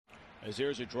As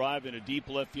there's a drive in a deep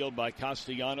left field by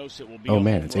Castellanos, it will be. Oh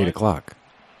man, it's 8 o'clock.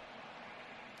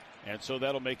 And so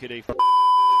that'll make it a.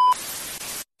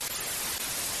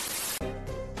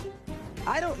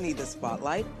 I don't need the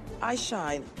spotlight. I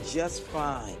shine just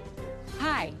fine.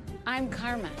 Hi, I'm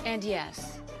Karma, and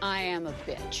yes, I am a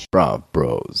bitch. Bravo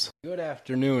Bros. Good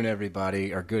afternoon,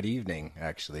 everybody, or good evening,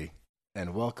 actually,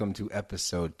 and welcome to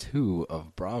episode 2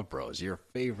 of Bravo Bros, your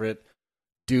favorite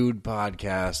dude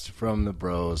podcast from the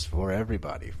bros for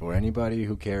everybody, for anybody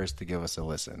who cares to give us a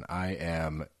listen. I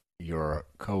am your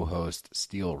co-host,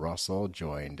 Steele Russell,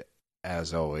 joined,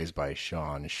 as always, by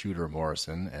Sean Shooter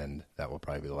Morrison, and that will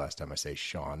probably be the last time I say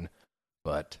Sean,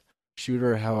 but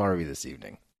Shooter, how are we this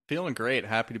evening? Feeling great.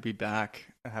 Happy to be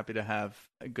back. Happy to have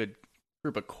a good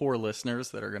group of core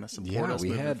listeners that are going to support us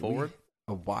moving forward.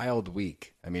 A wild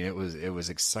week. I mean, it was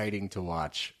exciting to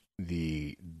watch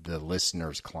the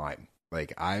listeners climb.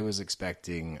 Like, I was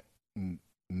expecting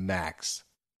max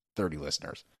 30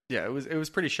 listeners. Yeah, it was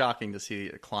pretty shocking to see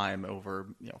it climb over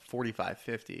 45,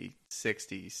 50,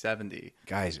 60, 70.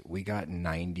 Guys, we got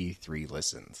 93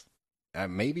 listens.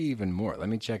 Maybe even more. Let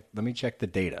me check the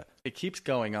data. It keeps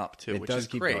going up too, which is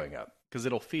great. It does keep going up because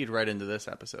it'll feed right into this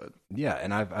episode. Yeah,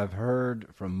 and I've heard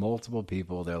from multiple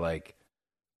people. They're like,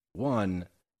 one,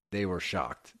 they were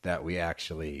shocked that we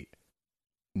actually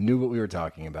knew what we were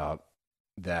talking about,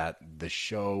 that the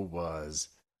show was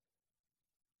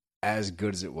as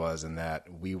good as it was, and that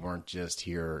we weren't just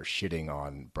here shitting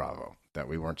on Bravo, that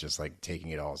we weren't just like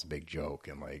taking it all as a big joke,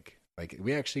 and like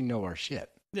we actually know our shit.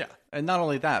 Yeah, and not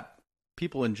only that,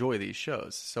 people enjoy these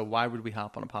shows, so why would we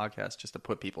hop on a podcast just to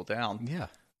put people down? Yeah.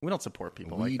 We don't support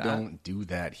people like that. We don't do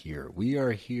that here. We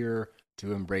are here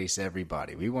to embrace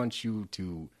everybody. We want you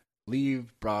to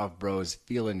leave Bravo Bros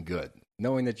feeling good,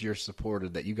 knowing that you're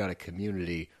supported, that you got a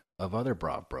community of other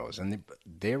Bravo Bros. And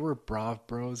there were Bravo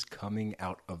Bros coming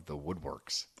out of the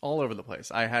woodworks. All over the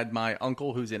place. I had my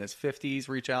uncle who's in his 50s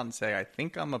reach out and say, I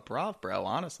think I'm a Bravo Bro,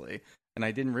 honestly. And I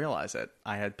didn't realize it.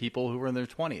 I had people who were in their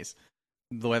 20s.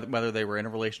 Whether they were in a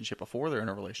relationship before, they're in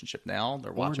a relationship now,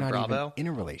 they're watching Bravo. In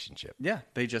a relationship. Yeah,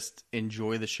 they just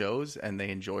enjoy the shows and they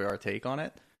enjoy our take on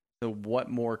it. So what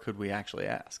more could we actually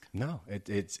ask? No,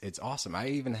 it's awesome. I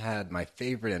even had my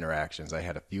favorite interactions. I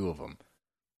had a few of them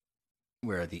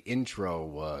where the intro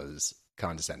was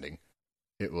condescending.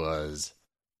 It was,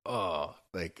 oh,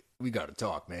 like, we got to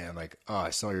talk, man. Like, oh,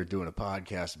 I saw you're doing a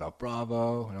podcast about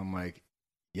Bravo. And I'm like,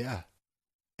 yeah.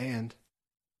 And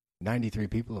 93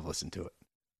 people have listened to it.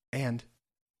 And,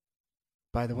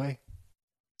 by the way,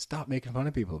 stop making fun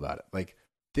of people about it. Like,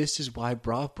 this is why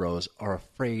Bravo Bros are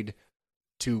afraid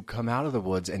to come out of the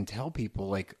woods and tell people,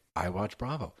 like, I watch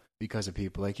Bravo because of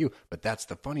people like you. But that's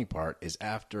the funny part, is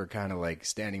after kind of like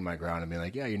standing my ground and being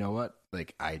like, yeah, you know what?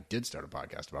 Like, I did start a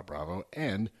podcast about Bravo.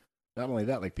 And not only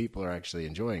that, like, people are actually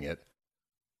enjoying it.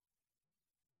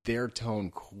 Their tone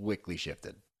quickly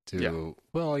shifted to,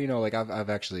 well, like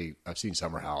I've seen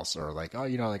Summer House, or like, oh,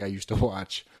 like I used to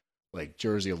watch like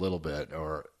Jersey a little bit,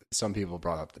 or some people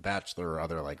brought up The Bachelor or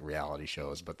other like reality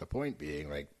shows. But the point being,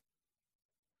 like,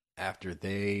 after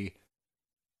they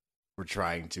were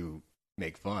trying to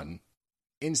make fun,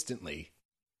 instantly,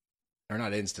 or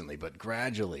not instantly, but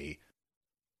gradually,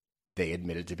 they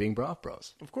admitted to being Bravo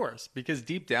Bros. Of course, because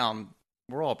deep down,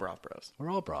 we're all Bravo Bros. We're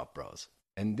all Bravo Bros.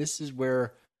 And this is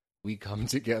where we come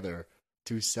together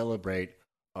to celebrate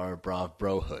our Bravo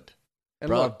Brohood,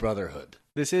 Bravo Brotherhood.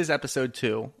 This is episode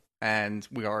 2, and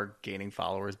we are gaining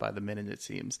followers by the minute, it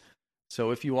seems.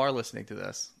 So if you are listening to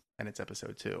this, and it's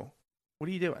episode 2, what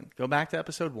are you doing? Go back to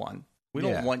episode 1. We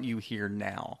don't want you here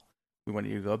now. We want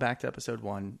you to go back to episode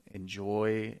 1,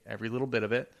 enjoy every little bit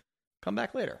of it, come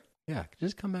back later. Yeah,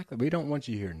 just come back. We don't want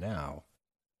you here now.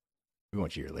 We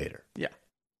want you here later. Yeah.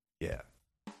 Yeah.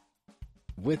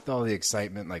 With all the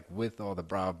excitement, like with all the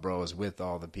Bravo Bros, with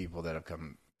all the people that have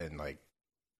come and like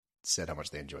said how much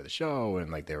they enjoy the show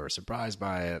and like they were surprised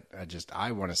by it,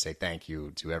 I want to say thank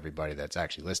you to everybody that's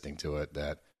actually listening to it,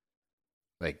 that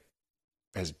like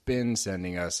has been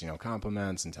sending us,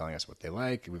 compliments and telling us what they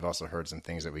like. We've also heard some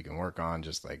things that we can work on,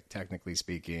 just like technically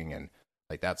speaking, and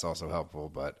like that's also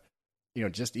helpful. But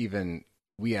just even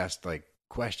we asked like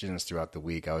questions throughout the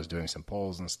week. I was doing some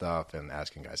polls and stuff and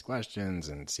asking guys questions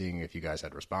and seeing if you guys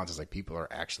had responses. Like, people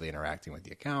are actually interacting with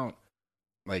the account.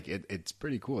 Like, it's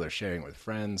pretty cool. They're sharing it with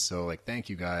friends. So like, thank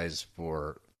you guys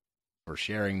for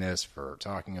sharing this, for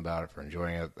talking about it, for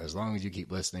enjoying it. As long as you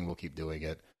keep listening, we'll keep doing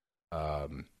it.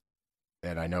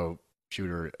 And I know,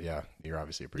 Shooter, yeah, you're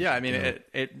obviously appreciative. Yeah, I mean,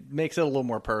 it makes it a little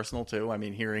more personal too. I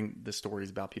mean, hearing the stories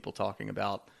about people talking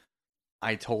about,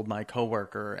 I told my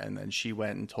coworker, and then she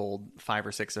went and told 5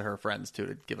 or 6 of her friends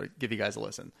to give you guys a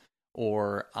listen.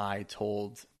 or I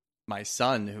told my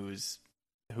son whose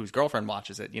girlfriend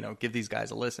watches it, give these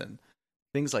guys a listen.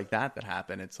 Things like that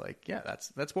happen. It's like, yeah,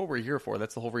 that's what we're here for.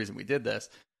 That's the whole reason we did this,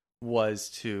 was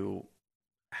to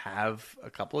have a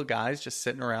couple of guys just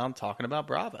sitting around talking about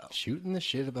Bravo. Shooting the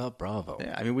shit about Bravo.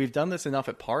 Yeah, I mean, we've done this enough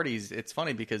at parties. It's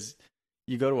funny because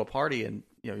you go to a party and,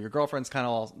 your girlfriends kind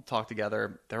of all talk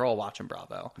together. They're all watching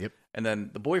Bravo. Yep. And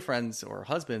then the boyfriends or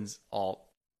husbands all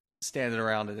standing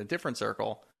around in a different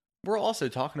circle. We're also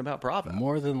talking about Bravo.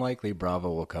 More than likely,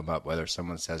 Bravo will come up, whether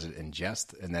someone says it in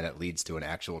jest and then it leads to an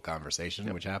actual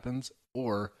conversation, which happens,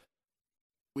 or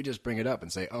we just bring it up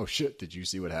and say, oh, shit, did you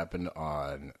see what happened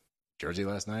on Jersey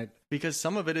last night? Because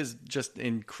some of it is just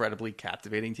incredibly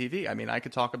captivating TV. I mean, I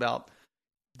could talk about,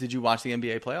 did you watch the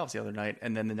NBA playoffs the other night?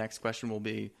 And then the next question will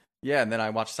be, yeah, and then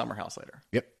I watched Summer House later.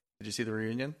 Yep. Did you see the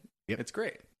reunion? Yep. It's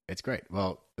great. It's great.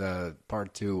 Well, the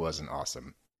part 2 wasn't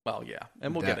awesome. Well, yeah,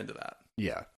 and we'll get into that.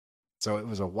 Yeah. So it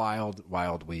was a wild,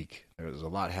 wild week. There was a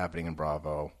lot happening in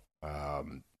Bravo.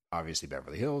 Obviously,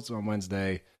 Beverly Hills on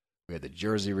Wednesday. We had the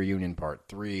Jersey reunion part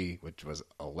 3, which was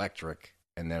electric.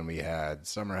 And then we had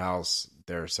Summer House,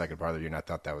 their second part of the reunion. I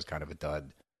thought that was kind of a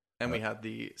dud. And we had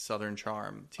the Southern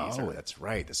Charm teaser. Oh, that's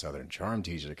right. The Southern Charm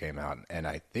teaser came out. And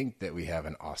I think that we have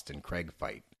an Austin Craig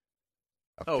fight.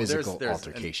 A physical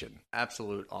altercation. An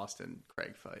absolute Austin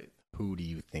Craig fight. Who do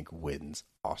you think wins,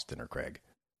 Austin or Craig?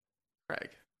 Craig.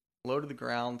 Low to the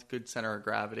ground, good center of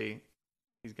gravity.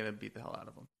 He's going to beat the hell out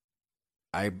of him.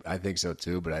 I think so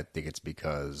too, but I think it's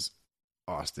because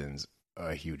Austin's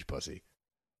a huge pussy.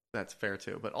 That's fair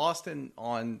too. But Austin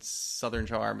on Southern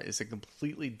Charm is a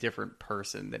completely different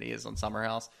person than he is on Summer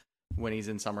House. When he's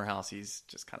in Summer House, he's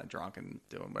just kind of drunk and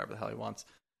doing whatever the hell he wants.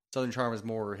 Southern Charm is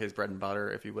more his bread and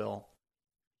butter, if you will.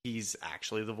 He's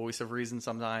actually the voice of reason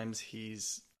sometimes.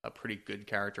 He's a pretty good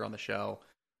character on the show.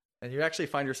 And you actually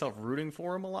find yourself rooting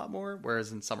for him a lot more,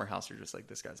 whereas in Summer House, you're just like,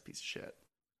 this guy's a piece of shit.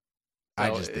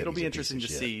 So it'll be interesting to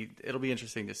see. It'll be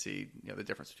interesting to see, the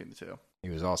difference between the two. He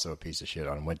was also a piece of shit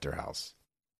on Winter House.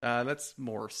 That's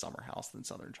more Summer House than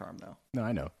Southern Charm, though. No,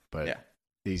 I know, but yeah,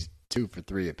 he's 2 for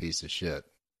 3 a piece of shit.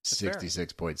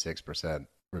 66.6%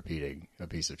 repeating a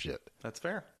piece of shit. That's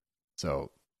fair. So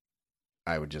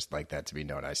I would just like that to be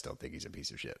known. I still think he's a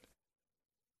piece of shit,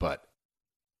 but.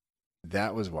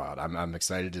 That was wild. I'm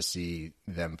excited to see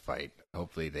them fight.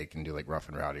 Hopefully they can do like Rough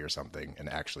and Rowdy or something and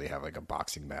actually have like a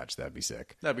boxing match. That'd be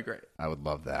sick. That'd be great. I would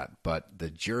love that. But the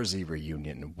Jersey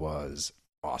reunion was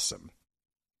awesome.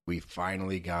 We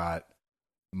finally got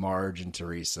Marge and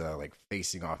Teresa like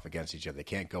facing off against each other. They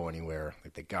can't go anywhere.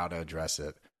 Like they gotta address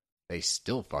it. They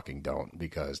still fucking don't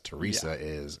because Teresa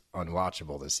is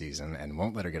unwatchable this season and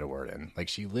won't let her get a word in. Like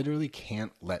she literally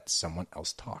can't let someone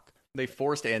else talk. They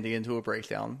forced Andy into a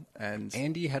breakdown, and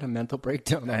Andy had a mental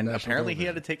breakdown. And apparently, he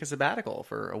had to take a sabbatical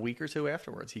for a week or two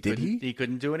afterwards. He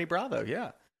couldn't do any Bravo.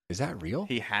 Yeah, is that real?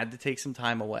 He had to take some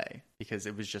time away because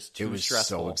it was just too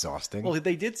stressful. So exhausting. Well,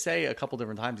 they did say a couple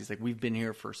different times. He's like, "We've been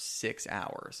here for 6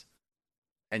 hours,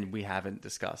 and we haven't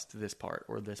discussed this part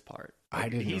or this part."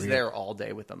 Like, he's there all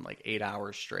day with them, like 8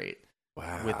 hours straight.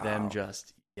 Wow, with them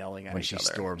just yelling at each other. When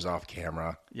she storms off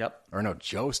camera. Yep. Or no,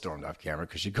 Joe stormed off camera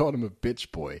because she called him a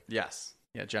bitch boy. Yes.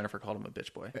 Yeah, Jennifer called him a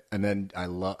bitch boy. And then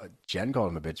Jen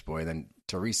called him a bitch boy, and then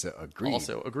Teresa agreed.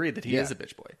 Also agreed that he is a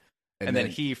bitch boy. And then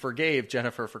he forgave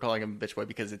Jennifer for calling him a bitch boy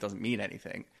because it doesn't mean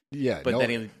anything. Yeah. But then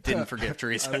he didn't forgive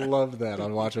Teresa. I love that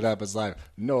on Watch What Happens Live.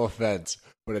 No offense,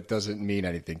 but it doesn't mean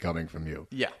anything coming from you.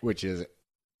 Yeah. Which is,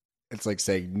 it's like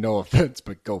saying no offense,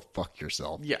 but go fuck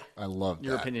yourself. Yeah. I love that.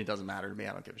 Your opinion doesn't matter to me.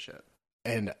 I don't give a shit.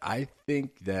 And I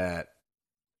think that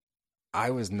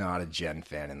I was not a Jen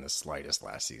fan in the slightest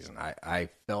last season. I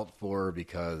felt for her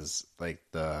because like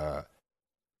the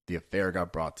affair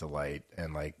got brought to light,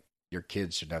 and like your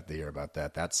kids shouldn't have to hear about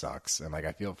that. That sucks. And like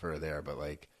I feel for her there, but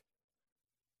like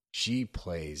she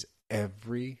plays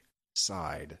every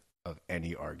side of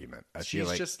any argument.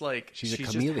 She's just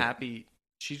happy.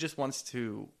 She just wants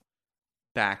to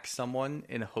back someone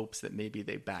in hopes that maybe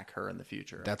they back her in the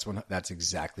future. That's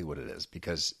exactly what it is,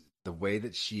 because the way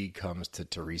that she comes to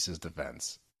Teresa's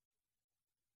defense,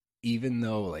 even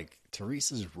though like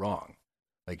Teresa's wrong,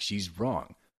 like she's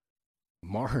wrong,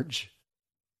 Marge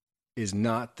is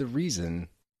not the reason.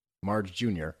 Marge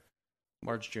Jr.,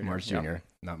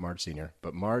 not Marge Sr.,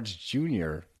 but Marge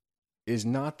Jr. is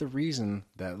not the reason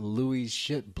that Louis'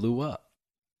 shit blew up.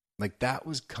 Like that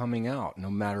was coming out no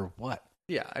matter what.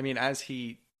 Yeah, I mean, as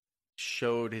he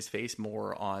showed his face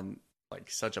more on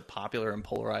like such a popular and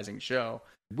polarizing show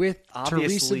with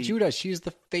Teresa Judah, she's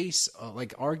the face,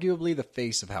 like arguably the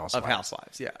face of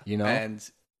Housewives. Yeah, you know, and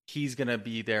he's gonna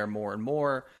be there more and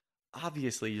more.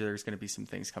 Obviously, there's gonna be some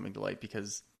things coming to light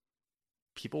because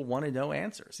people want to know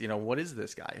answers. You know, what is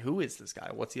this guy? Who is this guy?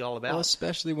 What's he all about? Well,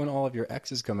 especially when all of your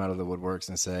exes come out of the woodworks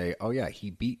and say, "Oh yeah, he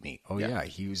beat me. Oh yeah,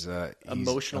 he's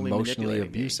emotionally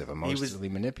abusive, emotionally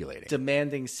manipulating,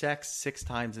 demanding sex 6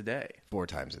 times a day, 4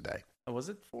 times a day. Oh, was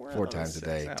it 4? 4 times a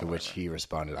day. To which he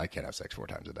responded, "I can't have sex 4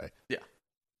 times a day." Yeah,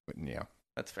 but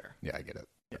that's fair. Yeah, I get it.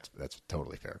 Yeah. That's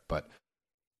totally fair. But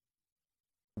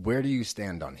where do you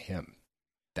stand on him?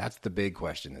 That's the big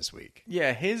question this week.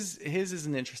 Yeah, his is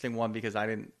an interesting one because I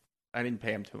didn't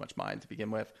pay him too much mind to begin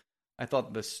with. I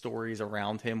thought the stories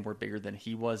around him were bigger than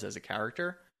he was as a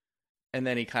character. And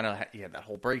then he had that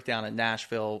whole breakdown in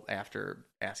Nashville after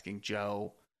asking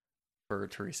Joe for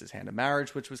Teresa's hand in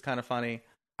marriage, which was kind of funny.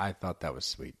 I thought that was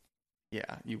sweet.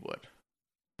 Yeah, you would.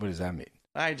 What does that mean?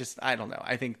 I don't know.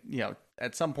 I think,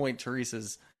 at some point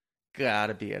Teresa's got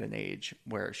to be at an age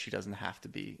where she doesn't have to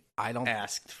be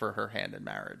asked for her hand in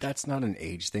marriage. That's not an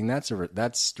age thing.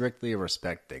 That's strictly a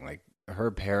respect thing. Like,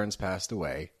 her parents passed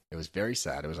away. It was very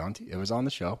sad. It was on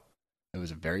the show. It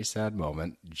was a very sad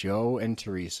moment. Joe and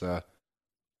Teresa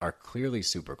are clearly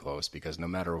super close because no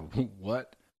matter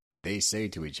what they say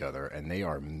to each other, and they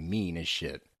are mean as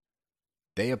shit,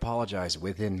 they apologize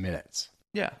within minutes.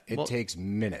 Yeah. It takes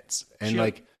minutes.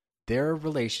 And their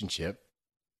relationship,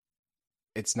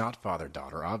 it's not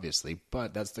father-daughter, obviously,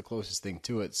 but that's the closest thing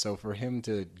to it. So for him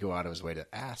to go out of his way to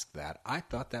ask that, I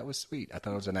thought that was sweet. I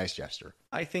thought it was a nice gesture.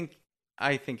 I think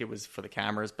it was for the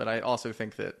cameras, but I also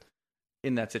think that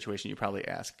in that situation, you probably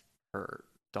ask her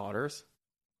daughters,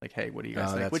 like, "Hey, what do you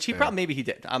guys think?" Which maybe he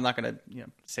did. I'm not gonna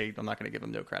I'm not gonna give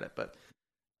him no credit, but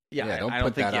I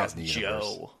don't think he asked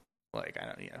Joe. Like, I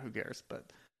don't, who cares?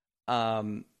 But I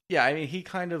mean,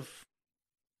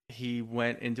 he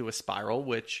went into a spiral,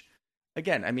 which,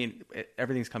 again, I mean,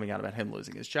 everything's coming out about him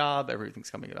losing his job. Everything's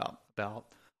coming about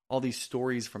all these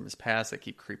stories from his past that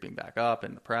keep creeping back up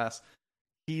in the press.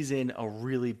 He's in a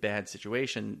really bad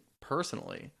situation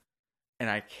personally, and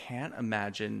I can't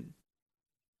imagine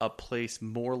a place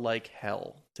more like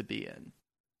hell to be in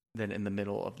than in the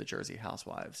middle of the Jersey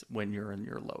Housewives when you're in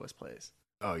your lowest place.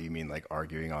 Oh, you mean like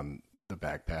arguing on the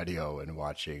back patio and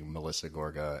watching Melissa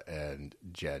Gorga and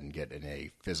Jen get in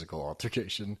a physical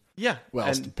altercation? Yeah.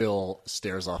 Whilst Bill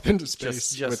stares off into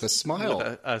space with a smile.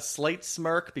 With a slight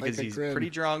smirk because he's pretty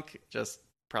drunk, just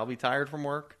probably tired from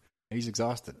work. He's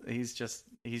exhausted. He's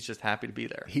just happy to be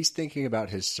there. He's thinking about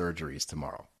his surgeries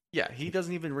tomorrow. Yeah, he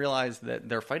doesn't even realize that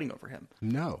they're fighting over him.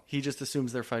 No. He just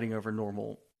assumes they're fighting over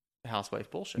normal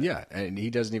housewife bullshit. Yeah, and he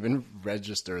doesn't even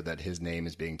register that his name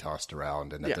is being tossed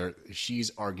around and that she's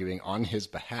arguing on his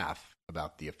behalf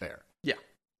about the affair. Yeah.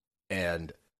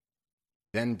 And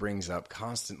then brings up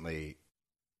constantly,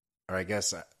 or I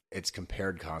guess it's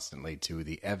compared constantly to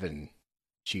the Evan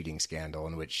cheating scandal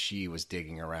in which she was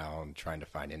digging around trying to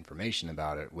find information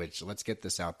about it, which, let's get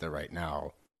this out there right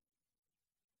now,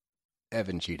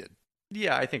 Evan cheated.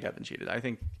 Yeah, I think Evan cheated. I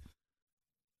think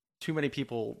too many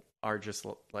people are just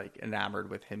like enamored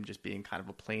with him just being kind of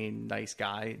a plain nice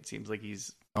guy. It seems like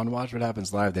he's on Watch What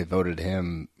Happens Live. They voted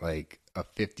him like a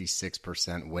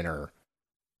 56% winner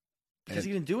because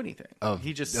he didn't do anything.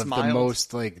 He just smiled. The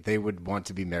most like they would want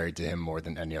to be married to him more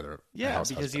than any other. Yeah,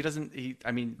 because husband. he doesn't.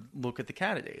 I mean, look at the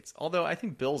candidates. Although I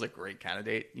think Bill's a great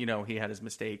candidate. He had his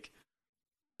mistake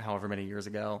however many years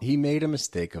ago. He made a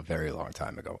mistake a very long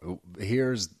time ago.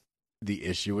 Here's the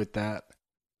issue with that.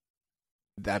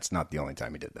 That's not the only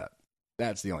time he did that.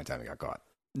 That's the only time he got caught.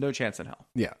 No chance in hell.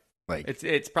 Yeah. Like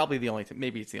it's probably the only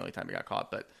maybe it's the only time he got caught,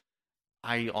 but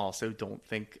I also don't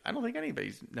think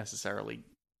anybody's necessarily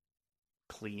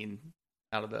clean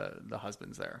out of the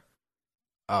husbands there.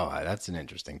 Oh, that's an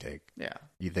interesting take. Yeah.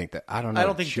 You think that I don't know. I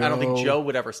don't think Joe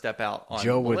would ever step out on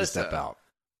Joe Melissa, would step out.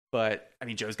 But I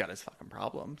mean, Joe's got his fucking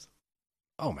problems.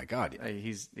 Oh my God. Yeah.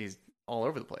 He's all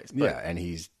over the place. But yeah, and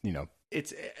he's,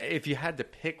 it's if you had to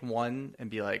pick one and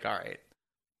be like, all right,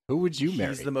 who would you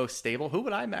marry? He's the most stable. Who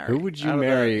would I marry? Who would you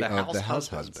marry of the house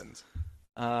husbands?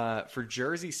 For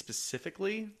Jersey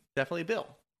specifically, definitely Bill.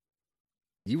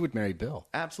 You would marry Bill.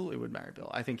 Absolutely would marry Bill.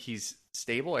 I think he's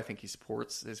stable. I think he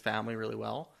supports his family really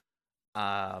well.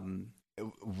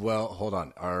 Well, hold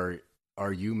on.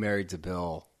 Are you married to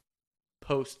Bill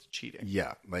post cheating?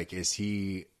 Yeah. Like, is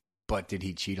he? But did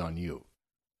he cheat on you?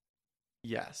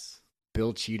 Yes.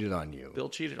 Bill cheated on you. Bill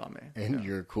cheated on me. And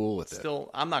you're cool with it.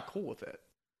 Still, I'm not cool with it.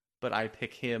 But I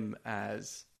pick him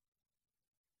as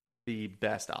the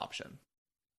best option.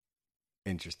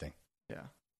 Interesting. Yeah.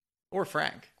 Or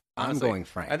Frank. Honestly. I'm going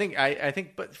Frank. I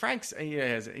think, but Frank's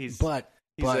he's. But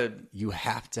you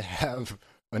have to have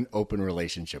an open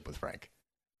relationship with Frank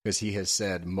because he has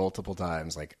said multiple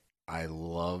times, like, I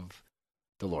love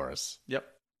Dolores. Yep.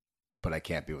 but I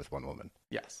can't be with one woman.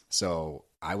 Yes. So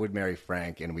I would marry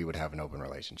Frank, and we would have an open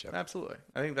relationship. Absolutely.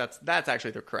 I think that's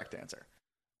actually the correct answer.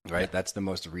 Right? That's the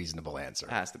most reasonable answer.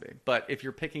 It has to be. But if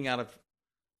you're picking out of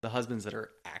the husbands that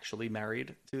are actually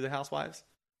married to the housewives,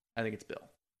 I think it's Bill.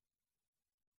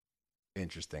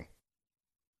 Interesting.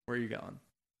 Where are you going?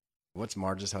 What's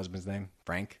Marge's husband's name?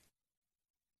 Frank?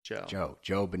 Joe.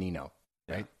 Joe Bonino,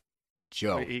 right? Yeah.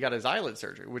 Joe. He got his eyelid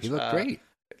surgery, which he looked great.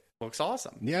 Looks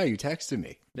awesome. Yeah, you texted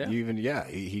me. Yeah.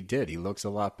 He did. He looks a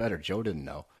lot better. Joe didn't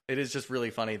know. It is just really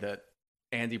funny that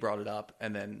Andy brought it up,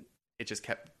 and then it just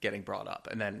kept getting brought up,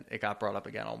 and then it got brought up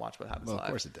again on Watch What Happens Live. Of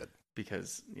course it did.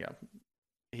 Because,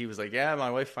 he was like, yeah,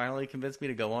 my wife finally convinced me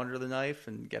to go under the knife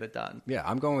and get it done. Yeah,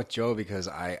 I'm going with Joe because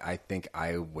I think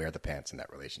I wear the pants in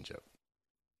that relationship.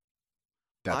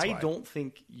 That's why. don't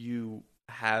think you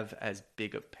have as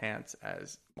big of pants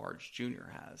as Marge Jr.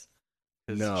 has.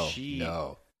 No, she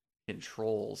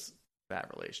controls that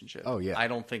relationship. Oh, yeah. I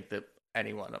don't think that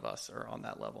any one of us are on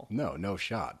that level. No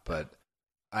shot. But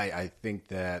I think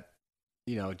that,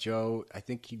 Joe, I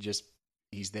think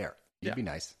he's there. He'd be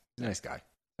nice. He's a nice guy.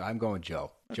 So I'm going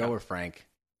Joe. Okay. Joe or Frank.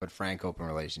 But Frank, open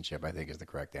relationship, I think, is the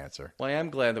correct answer. Well, I am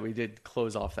glad that we did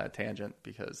close off that tangent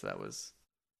because that was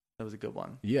a good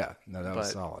one. Yeah, no, that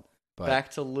was solid. But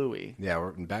back to Louis. Yeah,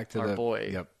 we're back to our boy.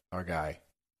 Yep, our guy.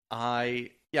 I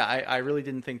really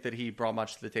didn't think that he brought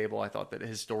much to the table. I thought that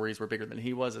his stories were bigger than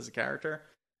he was as a character.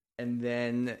 And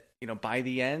then, by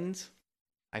the end,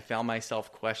 I found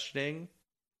myself questioning.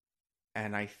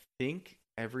 And I think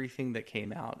everything that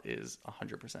came out is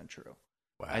 100% true.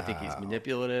 Wow. I think he's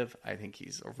manipulative. I think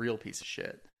he's a real piece of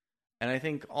shit. And I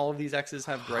think all of these exes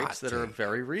have gripes that are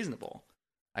very reasonable.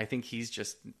 I think he's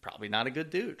just probably not a good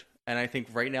dude. And I think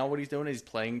right now what he's doing is he's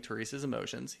playing Teresa's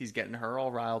emotions. He's getting her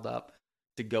all riled up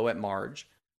to go at Marge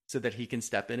so that he can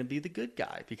step in and be the good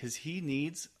guy because he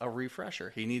needs a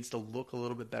refresher. He needs to look a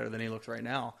little bit better than he looks right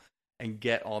now and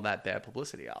get all that bad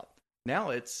publicity out.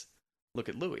 Now it's, look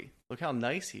at Louis. Look how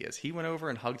nice he is. He went over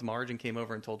and hugged Marge and came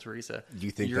over and told Teresa. Do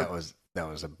you think that was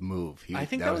a move? I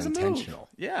think that was intentional.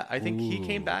 Yeah, I think he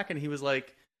came back and he was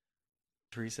like,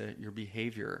 Teresa, your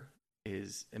behavior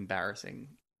is embarrassing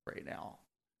right now.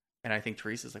 And I think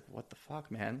Teresa's like, what the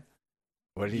fuck, man?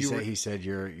 What did he say? He said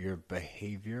your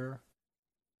behavior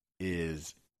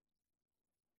is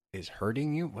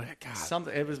hurting you? What God.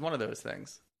 It was one of those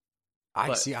things.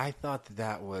 I thought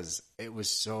that was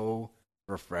so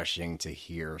refreshing to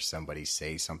hear somebody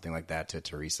say something like that to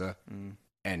Teresa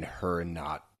and her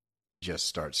not just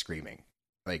start screaming.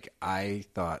 Like, I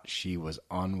thought she was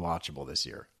unwatchable this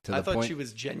year. I thought she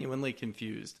was genuinely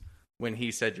confused when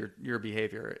he said your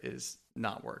behavior is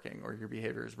not working or your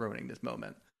behavior is ruining this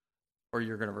moment or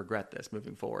you're going to regret this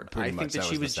moving forward. I think that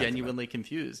she was genuinely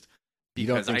confused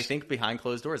because I think behind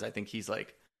closed doors, I think he's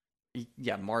like,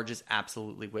 yeah, Marge is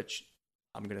absolutely, which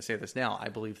I'm going to say this now, I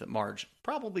believe that Marge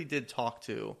probably did talk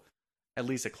to at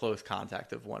least a close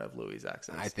contact of one of Louis'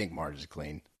 exes. I think Marge is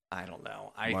clean. I don't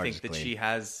know. I think that she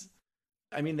has,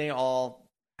 they all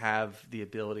have the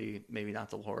ability, maybe not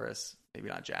Dolores, maybe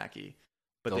not Jackie,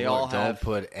 but they all have. Don't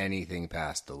put anything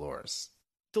past Dolores.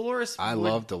 I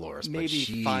love Dolores, but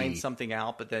maybe find something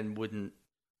out, but then wouldn't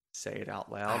say it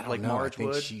out loud like Marge would.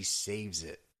 I think she saves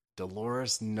it.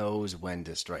 Dolores knows when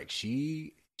to strike.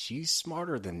 She's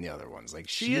smarter than the other ones. Like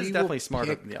she is definitely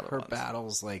smarter than the other ones. Her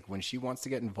battles, like when she wants to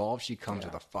get involved, she comes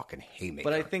with a fucking haymaker.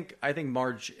 But I think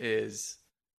Marge is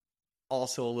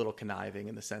also a little conniving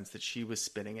in the sense that she was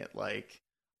spinning it like,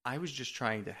 I was just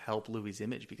trying to help Louis'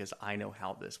 image because I know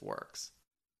how this works.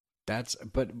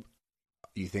 But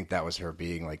you think that was her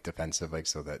being like defensive, like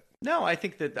so that? No, I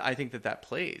think that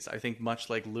plays. I think much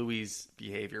like Louis'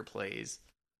 behavior plays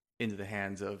into the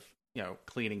hands of,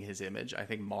 cleaning his image. I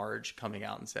think Marge coming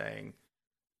out and saying,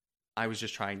 I was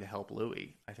just trying to help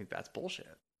Louis. I think that's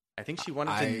bullshit. I think she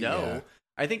wanted to know. Yeah.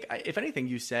 I think if anything,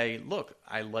 you say, look,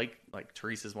 I like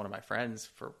Teresa's one of my friends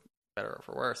for better or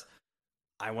for worse.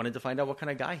 I wanted to find out what kind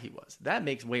of guy he was. That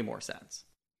makes way more sense.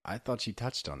 I thought she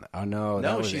touched on that. Oh, no.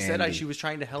 No, she said she was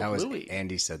trying to help Louis.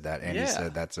 Andy said that. Andy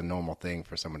said that's a normal thing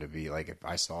for someone to be like, if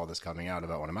I saw this coming out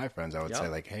about one of my friends, I would say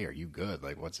like, hey, are you good?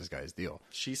 Like, what's this guy's deal?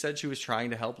 She said she was trying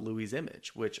to help Louis'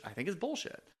 image, which I think is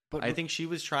bullshit. But I think she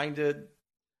was I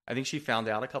think she found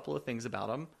out a couple of things about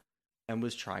him and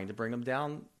was trying to bring him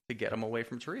down to get him away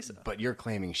from Teresa. But you're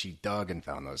claiming she dug and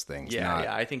found those things. Yeah,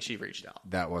 I think she reached out.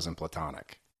 That wasn't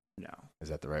platonic. No. Is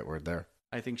that the right word there?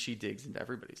 I think she digs into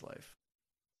everybody's life.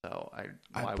 So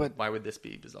why would this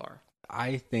be bizarre?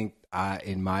 I think,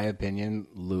 in my opinion,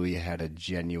 Louis had a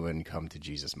genuine come to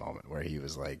Jesus moment where he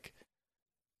was like,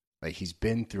 Like, he's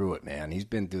been through it, man. He's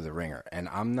been through the ringer. And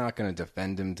I'm not going to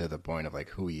defend him to the point of, like,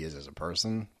 who he is as a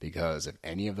person, because if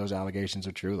any of those allegations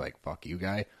are true, like, fuck you,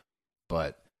 guy.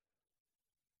 But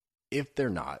if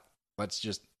they're not, let's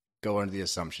just go under the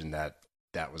assumption that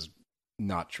that was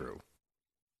not true.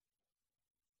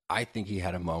 I think he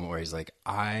had a moment where he's like,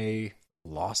 I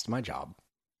lost my job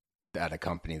at a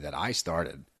company that I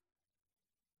started.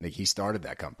 Like, he started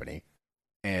that company,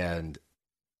 and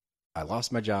I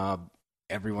lost my job.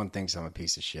 Everyone thinks I'm a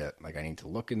piece of shit. Like, I need to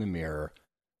look in the mirror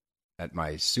at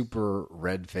my super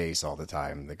red face all the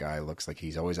time. The guy looks like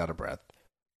he's always out of breath.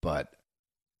 But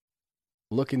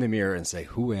look in the mirror and say,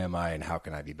 who am I and how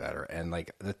can I be better? And,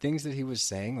 like, the things that he was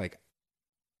saying, like,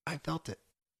 I felt it.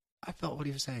 I felt what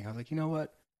he was saying. I was like, you know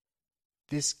what?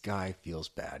 This guy feels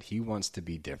bad. He wants to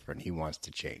be different. He wants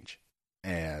to change.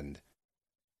 And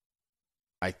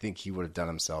I think he would have done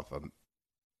himself a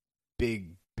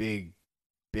big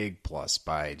plus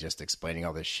by just explaining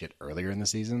all this shit earlier in the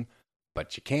season.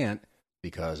 But you can't,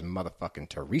 because motherfucking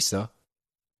Teresa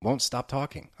won't stop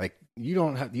talking. Like, you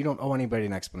don't owe anybody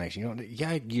an explanation.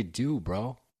 Yeah, you do,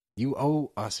 bro. You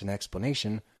owe us an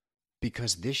explanation,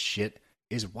 because this shit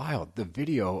is wild. The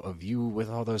video of you with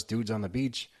all those dudes on the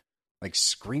beach, like,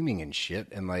 screaming and shit,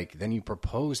 and, like, then you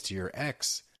propose to your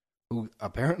ex, who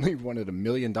apparently wanted $1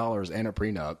 million and a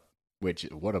prenup, which,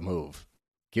 what a move.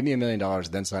 Give me $1 million,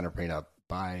 then sign a prenup.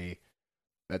 Bye.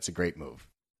 That's a great move.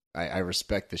 I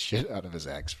respect the shit out of his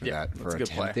ex for that,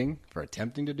 for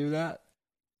attempting to do that.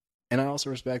 And I also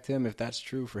respect him, if that's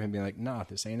true, for him being like, nah,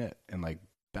 this ain't it, and, like,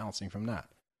 bouncing from that.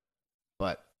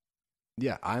 But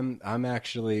yeah, I'm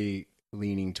actually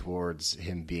leaning towards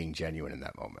him being genuine in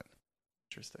that moment.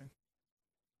 Interesting.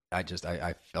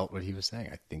 I felt what he was saying.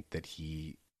 I think that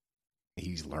he's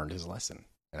learned his lesson,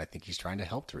 and I think he's trying to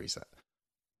help Teresa.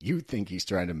 You think he's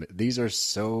trying to... These are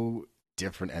so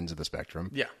different ends of the spectrum.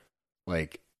 Yeah.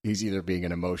 Like, he's either being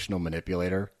an emotional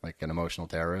manipulator, like an emotional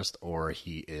terrorist, or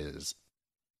he is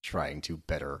trying to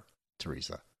better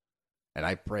Teresa. And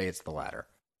I pray it's the latter.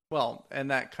 Well,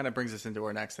 and that kind of brings us into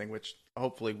our next thing, which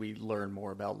hopefully we learn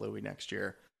more about Louis next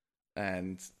year.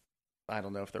 And I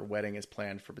don't know if their wedding is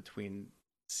planned for between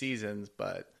seasons,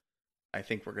 but I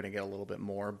think we're going to get a little bit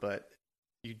more. But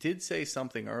you did say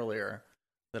something earlier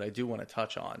that I do want to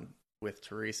touch on with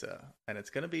Teresa, and it's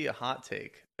going to be a hot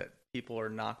take that people are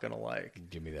not going to like.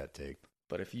 Give me that take.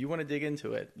 But if you want to dig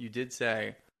into it, you did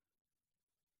say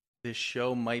this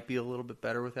show might be a little bit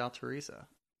better without Teresa.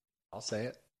 I'll say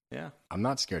it. Yeah, I'm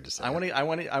not scared to say it. I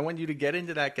want you to get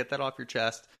into that, get that off your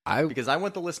chest, because I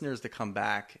want the listeners to come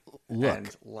back and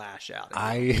lash out.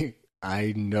 I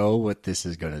know what this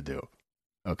is going to do.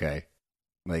 Okay,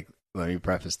 like, let me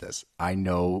preface this. I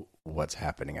know what's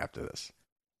happening after this.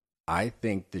 I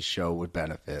think the show would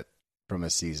benefit from a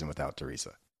season without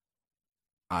Teresa.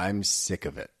 I'm sick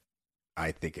of it.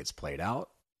 I think it's played out.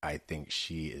 I think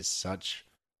she is such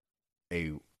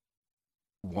a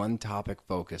one-topic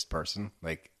focused person.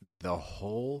 Like, the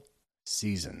whole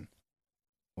season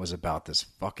was about this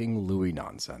fucking Louis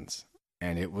nonsense,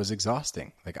 and it was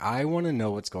exhausting. Like, I want to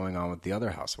know what's going on with the other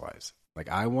housewives. Like,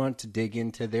 I want to dig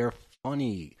into their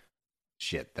funny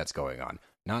shit that's going on.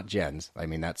 Not Jen's. I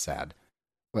mean, that's sad.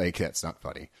 Like, that's not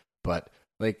funny. But,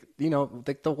 like, you know,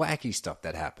 like the wacky stuff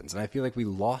that happens. And I feel like we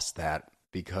lost that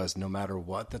because no matter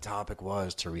what the topic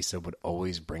was, Teresa would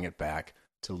always bring it back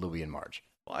to Louis and Marge.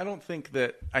 Well,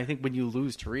 I think when you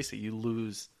lose Teresa, you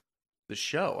lose the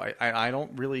show. I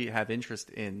don't really have interest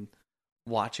in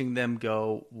watching them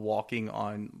go walking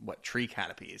on tree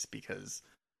canopies because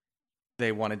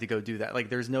they wanted to go do that. Like,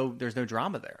 there's no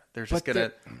drama there. They're just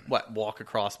gonna walk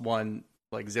across one,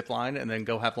 like, zip line and then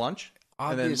go have lunch.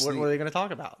 Obviously, and then what are they going to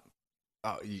talk about?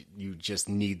 You just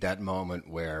need that moment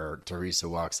where Teresa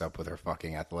walks up with her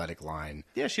fucking athletic line.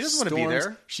 Yeah, she doesn't want to be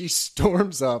there. She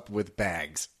storms up with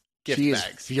bags. Gift she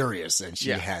bags. Is furious, and she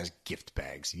has gift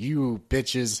bags. You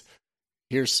bitches,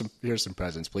 here's some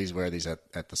presents. Please wear these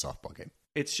at the softball game.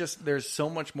 It's just, there's so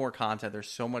much more content.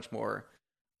 There's so much more.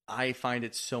 I find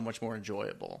it so much more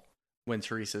enjoyable when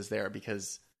Teresa's there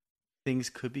because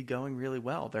things could be going really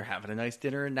well. They're having a nice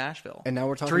dinner in Nashville. And now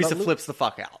we're talking Teresa about flips the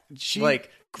fuck out. She great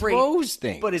throws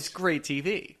things. But it's great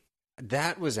TV.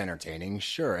 That was entertaining,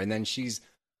 sure. And then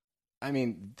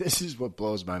this is what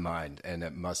blows my mind, and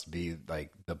it must be,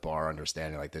 like, the bar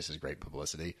understanding, like, this is great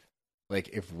publicity. Like,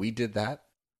 if we did that,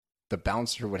 the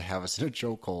bouncer would have us in a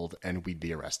chokehold, and we'd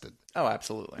be arrested. Oh,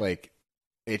 absolutely. Like,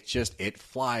 it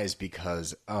flies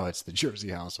because, it's the Jersey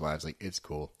Housewives. Like, it's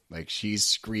cool. Like, she's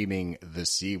screaming the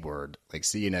C word, like,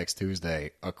 see you next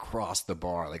Tuesday, across the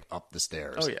bar, like, up the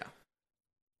stairs. Oh, yeah.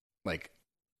 Like,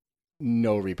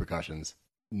 no repercussions.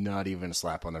 Not even a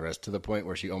slap on the wrist, to the point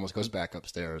where she almost goes back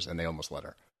upstairs and they almost let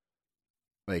her.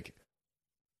 Like,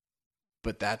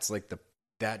 but that's like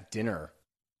that dinner,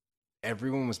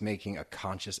 everyone was making a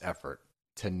conscious effort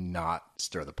to not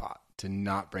stir the pot, to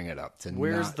not bring it up.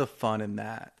 Where's the fun in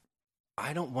that?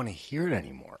 I don't want to hear it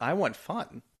anymore. I want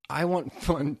fun. I want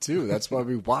fun too. That's why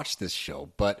we watch this show.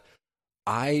 But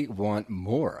I want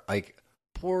more. Like,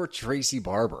 poor Tracy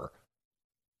Barber,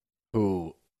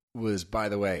 who was, by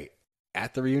the way,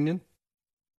 at the reunion,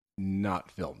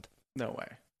 not filmed. No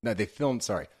way. No, they filmed,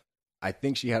 sorry. I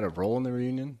think she had a role in the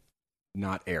reunion,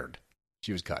 not aired.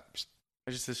 She was cut.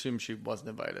 I just assumed she wasn't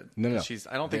invited. No.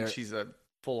 I don't think she's a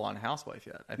full-on housewife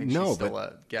yet. I think she's still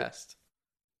a guest.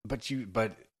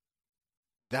 But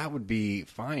that would be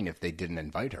fine if they didn't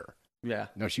invite her. Yeah.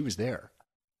 No, she was there.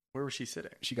 Where was she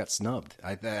sitting? She got snubbed.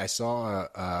 I saw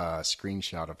a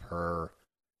screenshot of her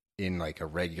in like a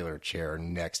regular chair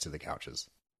next to the couches.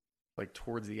 Like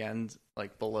towards the end,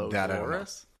 like below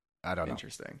Dolores? I don't know.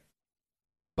 Interesting.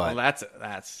 But well,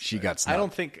 that's she got snubbed. I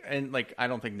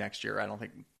don't think next year. I don't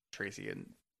think Tracy and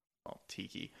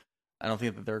Tiki. I don't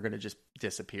think that they're going to just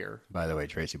disappear. By the way,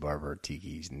 Tracy Barber,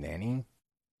 Tiki's nanny.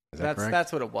 Is that correct?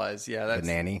 That's what it was. Yeah, that's the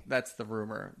nanny. That's the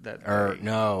rumor that.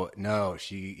 No.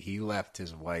 He left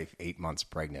his wife 8 months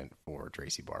pregnant for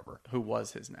Tracy Barber, who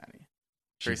was his nanny.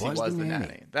 Tracy was the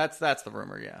nanny. That's the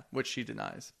rumor. Yeah, which she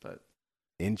denies. But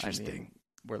interesting. I mean,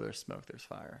 where there's smoke, there's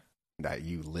fire. That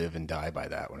you live and die by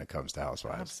that when it comes to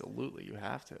Housewives. Absolutely, you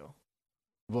have to.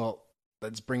 Well,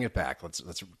 let's bring it back. Let's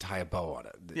tie a bow on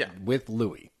it. Yeah. With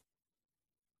Louis,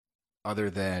 other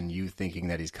than you thinking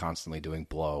that he's constantly doing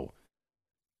blow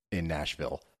in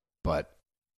Nashville, but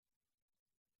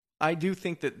I do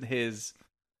think that his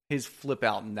flip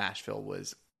out in Nashville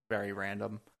was very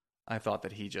random. I thought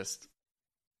that he's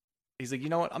like, you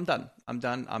know what? I'm done.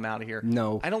 I'm out of here.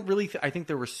 No, I don't really. I think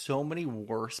there were so many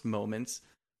worse moments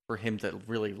for him to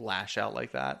really lash out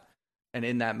like that. And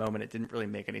in that moment, it didn't really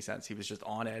make any sense. He was just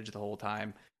on edge the whole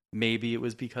time. Maybe it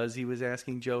was because he was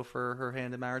asking Joe for her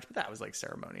hand in marriage, but that was like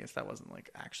ceremonious. That wasn't like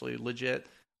actually legit.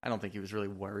 I don't think he was really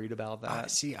worried about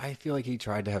that. See, I feel like he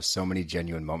tried to have so many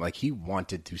genuine moments. Like he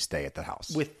wanted to stay at the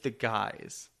house. With the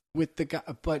guys.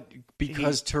 But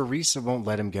because Teresa won't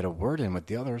let him get a word in with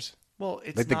the others. Well,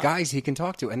 it's like the guys he can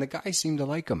talk to, and the guys seem to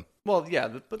like him. Well, yeah,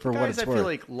 but the guys I feel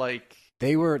like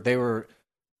they were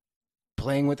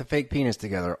playing with a fake penis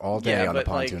together all day on the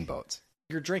pontoon boats.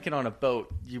 You're drinking on a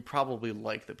boat, you probably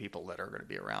like the people that are going to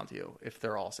be around you if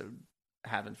they're also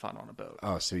having fun on a boat.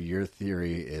 Oh, so your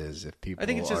theory is if people I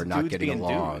think it's just are not dudes getting being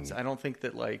along. Dudes. I don't think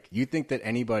that like you think that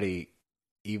anybody,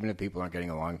 even if people aren't getting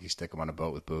along, if you stick them on a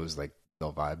boat with booze, like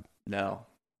they'll vibe. No.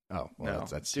 Oh, well, no.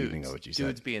 that's stealing what you said.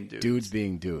 Dudes being dudes. Dudes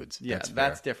being dudes. Yeah,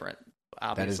 that's different.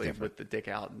 Obviously, different. with the dick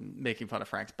out and making fun of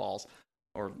Frank's balls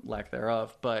or lack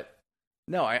thereof. But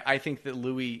no, I think that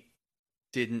Louis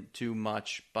didn't do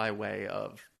much by way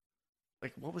of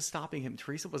like what was stopping him.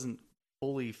 Teresa wasn't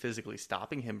fully physically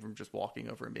stopping him from just walking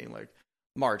over and being like,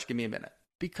 Marge, give me a minute.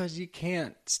 Because you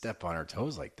can't step on her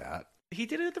toes like that. He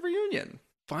did it at the reunion.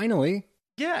 Finally.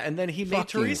 Yeah, and then he made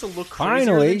Teresa look finally.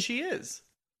 crazier than she is.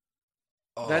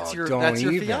 Oh, that's your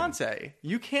fiance.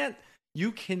 You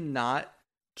cannot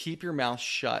keep your mouth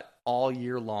shut all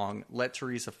year long, let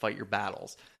Teresa fight your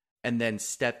battles, and then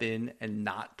step in and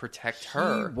not protect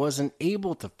her. He wasn't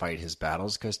able to fight his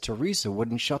battles because Teresa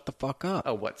wouldn't shut the fuck up.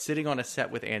 Oh, what? Sitting on a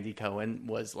set with Andy Cohen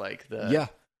was like the...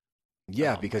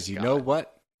 Yeah, because you know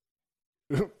what?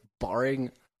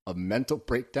 Barring a mental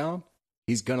breakdown,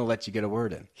 he's going to let you get a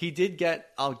word in. He did get...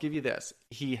 I'll give you this.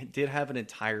 He did have an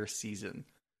entire season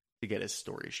to get his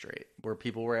story straight, where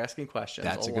people were asking questions.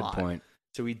 That's a good point.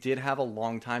 So he did have a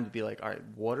long time to be like, all right,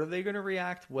 what are they going to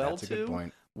react well to? That's a good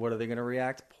point. What are they going to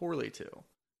react poorly to?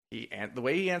 The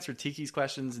way he answered Tiki's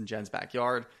questions in Jen's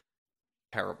backyard,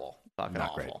 terrible. Fucking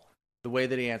Not awful. great. The way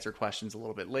that he answered questions a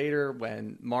little bit later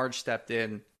when Marge stepped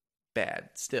in,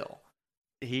 bad still.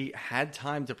 He had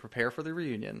time to prepare for the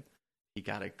reunion. He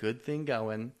got a good thing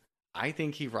going. I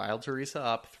think he riled Teresa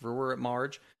up, threw her at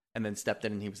Marge, and then stepped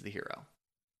in and he was the hero.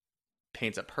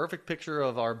 Paints a perfect picture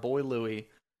of our boy Louis,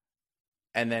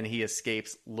 and then he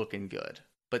escapes looking good.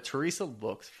 But Teresa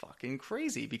looks fucking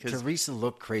crazy because... Teresa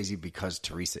looked crazy because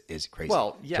Teresa is crazy.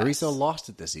 Well, yes. Teresa lost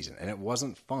it this season, and it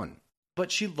wasn't fun.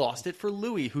 But she lost it for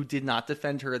Louis, who did not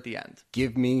defend her at the end.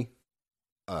 Give me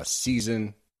a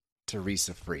season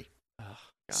Teresa free. Oh,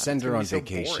 God, send her on so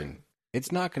vacation. boring.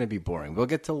 It's not going to be boring. We'll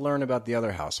get to learn about the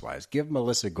other housewives. Give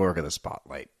Melissa Gorga the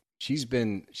spotlight. She's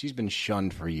been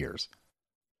shunned for years.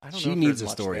 I don't know she if needs a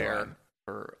there's much there storyline.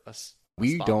 For a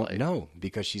we spotlight. don't know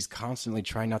because she's constantly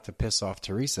trying not to piss off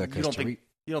Teresa. You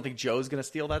don't think Joe's going to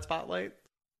steal that spotlight?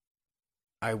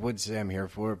 I would say I'm here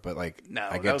for it, but like No, I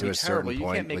that get would to be a terrible. certain You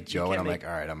can't point make- with you Joe, can't and I'm make like,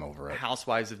 all right, I'm over it.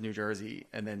 Housewives of New Jersey,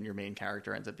 and then your main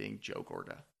character ends up being Joe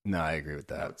Gorga. No, I agree with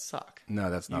That that. would suck. No,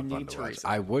 that's You not fun need to watch. Teresa.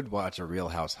 I would watch a Real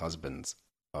House Husbands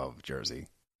of Jersey.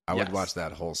 I would Yes. watch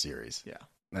that whole series. Yeah.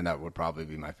 And that would probably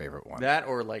be my favorite one. That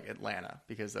or like Atlanta,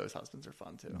 because those husbands are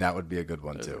fun too. That would be a good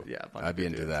one Those too. are- yeah, a bunch I'd of be good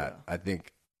into dudes, that. yeah. I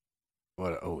think.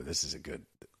 This is a good.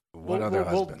 What We'll, other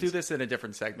we'll, we'll husbands? do this in a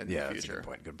different segment Yeah, in the that's a future. good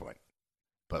point. Good point.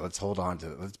 But let's hold on to.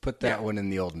 Let's put that Yeah. one in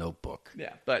the old notebook.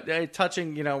 Yeah, but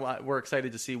touching, we're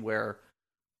excited to see where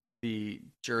the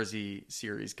Jersey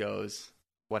series goes,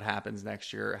 what happens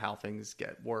next year, how things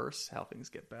get worse, how things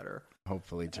get better.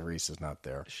 Hopefully, Teresa's not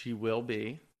there. She will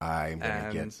be. I'm gonna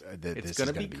And get. It's This going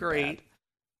is to be gonna great. bad.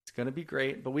 It's going to be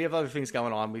great. But we have other things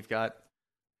going on. We've got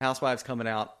Housewives coming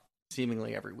out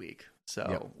seemingly every week. So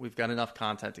Yep. we've got enough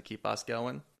content to keep us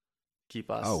going. Keep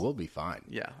us. Oh, we'll be fine.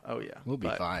 Yeah. Oh, yeah. We'll be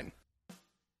fine.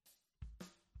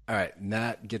 All right, and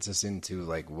that gets us into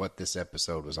like what this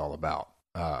episode was all about.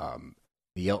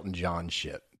 The Elton John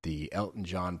shit. The Elton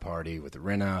John party with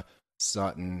Rinna,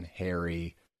 Sutton,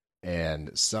 Harry,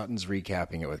 and Sutton's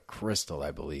recapping it with Crystal,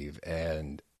 I believe,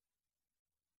 and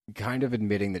kind of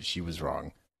admitting that she was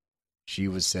wrong. She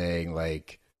was saying,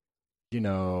 like,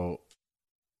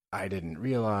 I didn't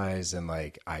realize, and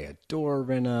like, I adore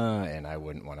Rinna, and I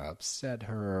wouldn't want to upset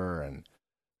her, and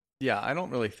Yeah, I don't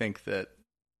really think that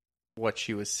what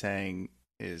she was saying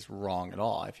is wrong at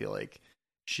all. I feel like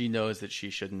she knows that she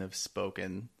shouldn't have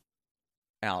spoken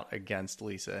out against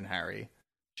Lisa and Harry.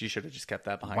 She should have just kept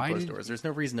that behind Why closed did- doors. There's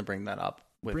no reason to bring that up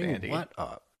with bring Andy. what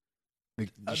up?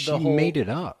 Like, The she whole- made it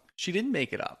up. She didn't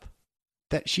make it up.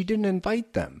 That she didn't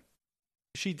invite them.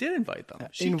 She did invite them.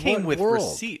 She In came what with world?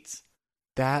 Receipts.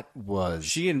 That was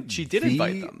She did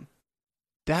invite them.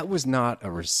 That was not a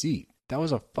receipt. That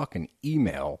was a fucking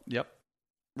email. Yep.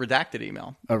 Redacted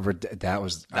email. That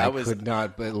was could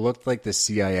not. But it looked like the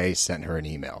CIA sent her an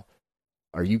email.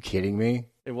 Are you kidding me?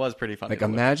 It was pretty funny. Like, to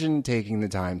look at. imagine taking the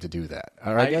time to do that.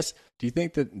 Or I guess, do you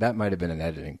think that might have been an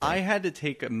editing thing? I had to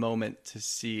take a moment to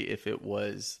see if it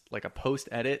was like a post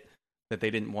edit that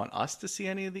they didn't want us to see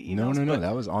any of the emails. No. but-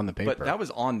 That was on the paper. But that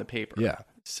was on the paper. Yeah.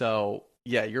 So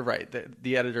yeah, you're right.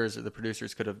 The editors or the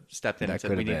producers could have stepped in and That said,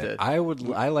 could "We have need been.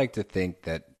 to." I like to think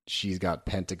that she's got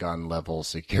Pentagon level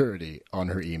security on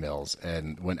her emails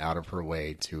and went out of her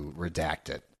way to redact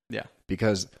it. Yeah.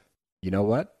 Because you know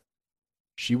what?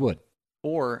 She would.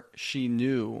 Or she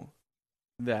knew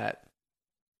that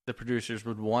the producers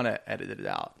would want to edit it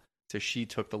out, so she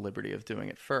took the liberty of doing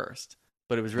it first.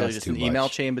 But it was really That's just an too email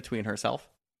much. chain between herself.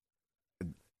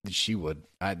 She would.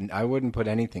 I wouldn't put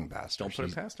anything past her. Don't put it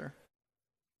She's- past her.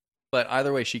 But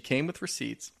either way, she came with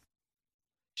receipts.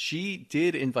 She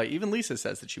did invite, even Lisa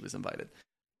says that she was invited.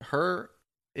 Her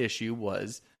issue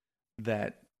was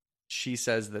that she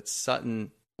says that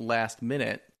Sutton last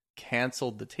minute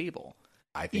canceled the table.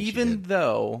 I think she Even did.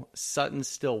 though Sutton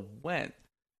still went,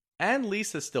 and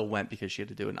Lisa still went because she had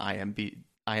to do an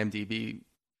IMDb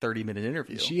 30-minute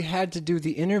interview. She had to do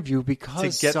the interview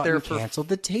because To get Sutton there for- canceled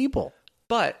the table.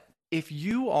 But if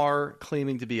you are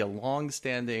claiming to be a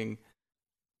long-standing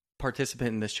participant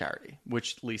in this charity,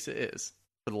 which Lisa is,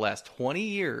 for the last 20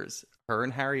 years, her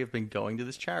and Harry have been going to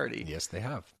this charity. Yes, they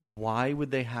have. Why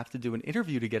would they have to do an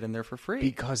interview to get in there for free?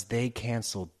 Because they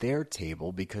canceled their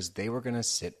table because they were going to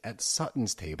sit at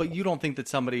Sutton's table. But you don't think that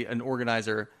somebody, an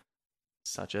organizer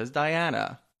such as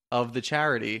Diana of the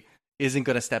charity, isn't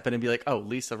going to step in and be like, "Oh,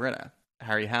 Lisa Rinna,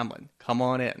 Harry Hamlin, come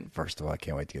on in." First of all, I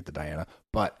can't wait to get to Diana.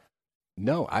 But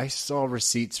no, I saw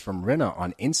receipts from Rinna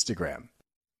on Instagram.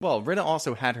 Well, Rinna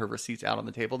also had her receipts out on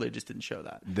the table. They just didn't show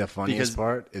that. The funniest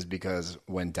part is because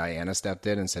when Diana stepped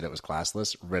in and said it was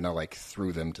classless, Rinna like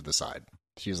threw them to the side.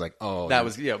 She was like, "Oh, That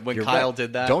was, yeah, when you're Kyle right.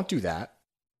 did that. Don't do that.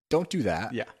 Don't do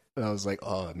that." Yeah, And I was like,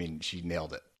 "Oh, I mean, she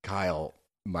nailed it. Kyle,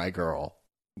 my girl,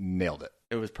 nailed it."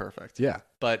 it was perfect. Yeah.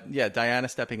 But yeah, Diana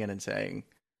stepping in and saying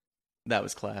that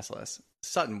was classless.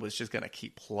 Sutton was just going to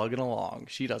keep plugging along.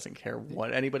 She doesn't care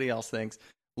what anybody else thinks.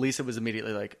 Lisa was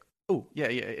immediately like, "Oh, yeah,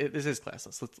 this is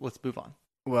classless. Let's move on."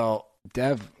 Well,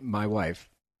 Dev, my wife,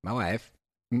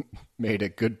 made a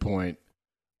good point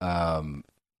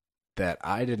that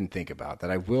I didn't think about, that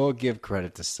I will give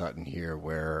credit to Sutton here,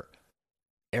 where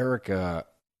Erica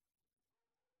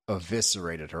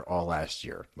eviscerated her all last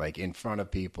year, like in front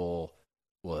of people,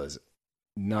 was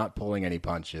not pulling any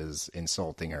punches,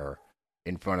 insulting her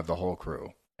in front of the whole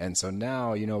crew. And so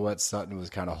now, you know what, Sutton was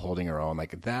kind of holding her own.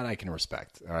 Like, that I can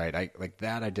respect. All right.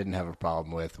 I didn't have a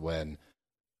problem with when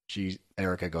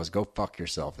Erica goes, "Go fuck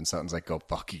yourself," and Sutton's like, "Go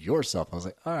fuck yourself." I was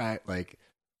like, all right, like,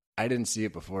 I didn't see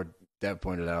it before Deb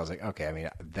pointed out. I was like, okay, I mean,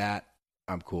 that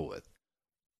I'm cool with.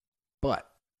 But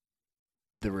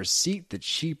the receipt that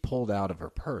she pulled out of her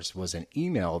purse was an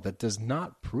email that does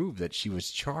not prove that she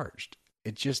was charged.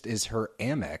 It just is her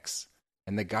Amex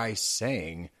and the guy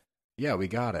saying, yeah, we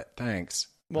got it. Thanks.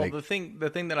 Well, the thing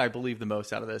that I believe the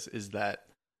most out of this is that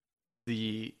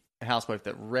the housewife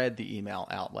that read the email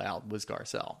out loud was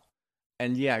Garcelle.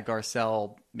 And yeah,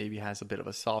 Garcelle maybe has a bit of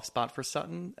a soft spot for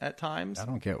Sutton at times. I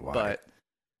don't get why. But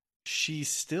she's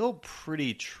still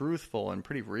pretty truthful and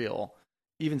pretty real,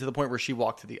 even to the point where she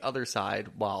walked to the other side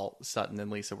while Sutton and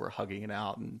Lisa were hugging it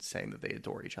out and saying that they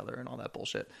adore each other and all that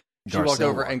bullshit. She walked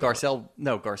over and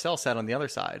Garcelle sat on the other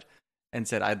side and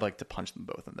said, I'd like to punch them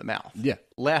both in the mouth. Yeah.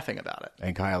 Laughing about it.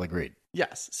 And Kyle agreed.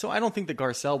 Yes. So I don't think that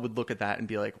Garcelle would look at that and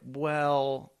be like,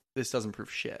 well, this doesn't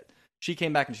prove shit. She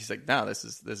came back and she's like, no, this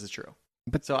is true.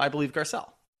 But so I believe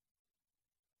Garcelle.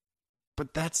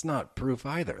 But that's not proof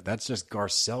either. That's just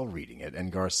Garcelle reading it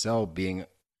and Garcelle being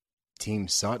Team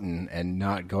Sutton and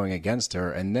not going against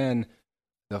her. And then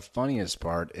the funniest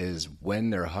part is when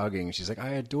they're hugging, she's like, I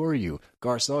adore you.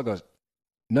 Garcelle goes,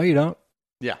 no, you don't.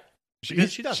 Yeah. She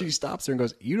does. She stops her and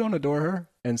goes, you don't adore her?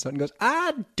 And Sutton goes,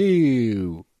 I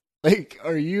do. Like,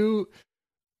 are you,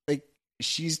 like,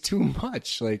 she's too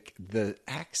much. Like, the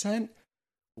accent,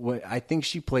 I think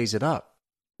she plays it up.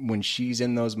 When she's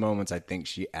in those moments, I think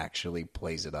she actually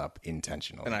plays it up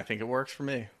intentionally. And I think it works for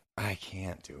me. I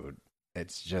can't, dude.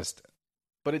 It's just.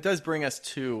 But it does bring us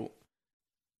to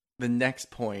the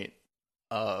next point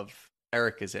of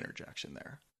Erica's interjection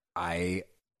there. I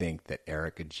think that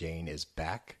Erika Jayne is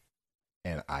back,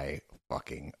 and I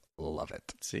fucking love it.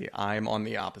 See, I'm on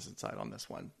the opposite side on this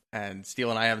one. And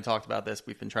Steele and I haven't talked about this.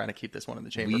 We've been trying to keep this one in the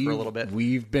chamber for a little bit.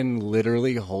 We've been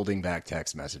literally holding back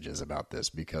text messages about this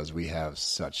because we have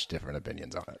such different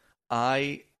opinions on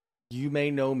it. You may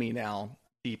know me now,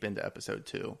 deep into episode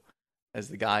 2, as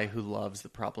the guy who loves the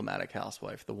problematic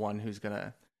housewife, the one who's going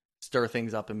to stir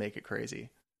things up and make it crazy.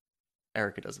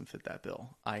 Erika doesn't fit that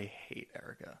bill. I hate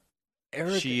Erika.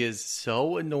 She is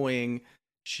so annoying.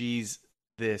 She's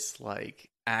this, like,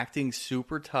 acting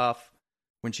super tough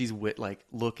when she's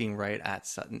looking right at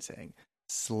Sutton saying,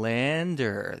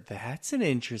 slander, that's an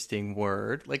interesting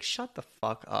word. Like, shut the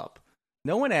fuck up.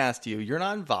 No one asked you. You're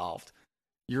not involved.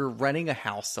 You're renting a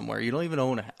house somewhere. You don't even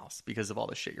own a house because of all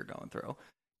the shit you're going through.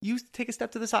 You take a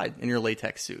step to the side in your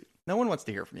latex suit. No one wants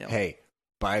to hear from you. Hey,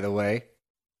 by the way,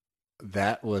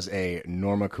 that was a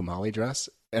Norma Kumali dress.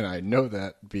 And I know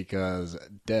that because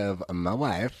Dev, my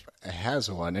wife, has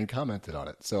one and commented on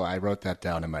it. So I wrote that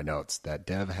down in my notes, that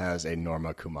Dev has a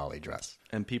Norma Kumali dress.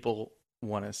 And people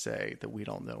want to say that we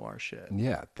don't know our shit.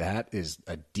 Yeah, that is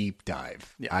a deep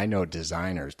dive. Yeah. I know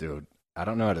designers, dude. I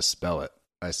don't know how to spell it.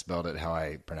 I spelled it how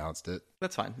I pronounced it.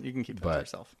 That's fine. You can keep that to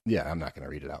yourself. Yeah, I'm not going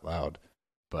to read it out loud.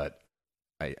 But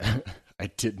I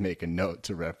did make a note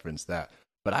to reference that.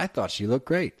 But I thought she looked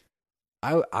great.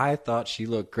 I thought she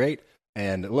looked great.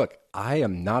 And look, I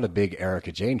am not a big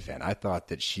Erika Jayne fan. I thought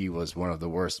that she was one of the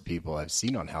worst people I've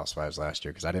seen on Housewives last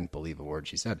year because I didn't believe a word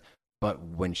she said. But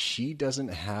when she doesn't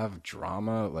have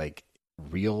drama, like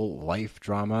real life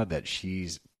drama, that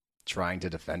she's trying to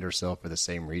defend herself for the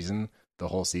same reason the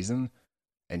whole season,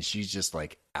 and she's just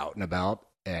like out and about,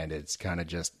 and it's kind of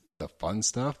just the fun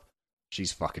stuff,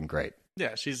 she's fucking great.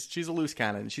 Yeah, she's a loose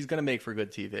cannon. She's going to make for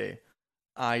good TV.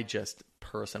 I just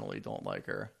personally don't like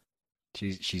her.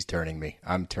 She's turning me.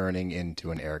 I'm turning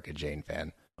into an Erika Jayne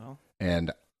fan. Well,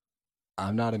 and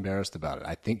I'm not embarrassed about it.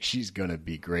 I think she's going to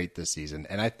be great this season.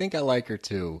 And I think I like her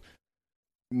too,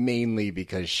 mainly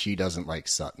because she doesn't like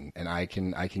Sutton. And I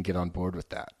can get on board with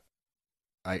that.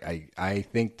 I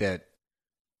think that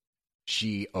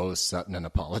she owes Sutton an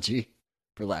apology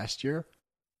for last year.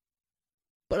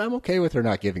 But I'm okay with her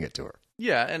not giving it to her.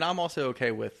 Yeah, and I'm also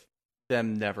okay with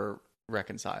them never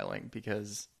reconciling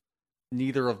because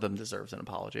neither of them deserves an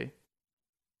apology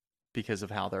because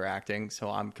of how they're acting. So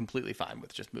I'm completely fine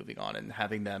with just moving on and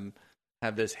having them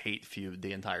have this hate feud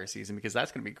the entire season because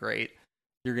that's going to be great.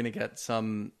 You're going to get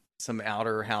some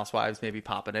outer housewives maybe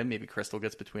popping in. Maybe Crystal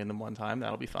gets between them one time.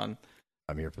 That'll be fun.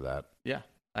 I'm here for that. Yeah.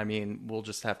 I mean, we'll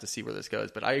just have to see where this goes.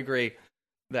 But I agree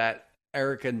that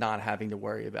Erika not having to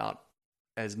worry about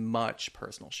as much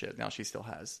personal shit. Now she still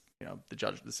has,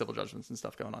 the civil judgments and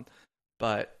stuff going on.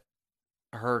 But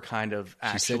her kind of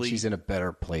actually... She said she's in a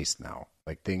better place now.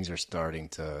 Like, things are starting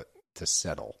to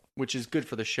settle. Which is good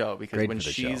for the show, because when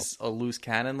she's a loose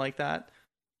cannon like that,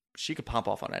 she could pop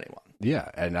off on anyone. Yeah,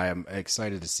 and I am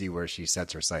excited to see where she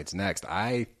sets her sights next.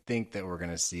 I think that we're going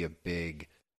to see a big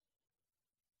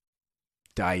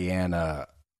Diana,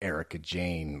 Erika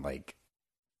Jayne,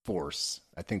 force.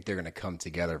 I think they're going to come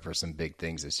together for some big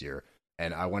things this year.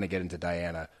 And I want to get into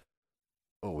Diana.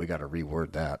 Oh, we got to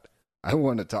reword that. I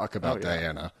want to talk about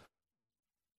Diana.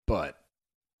 But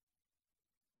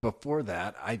before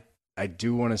that, I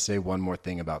do want to say one more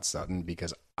thing about Sutton,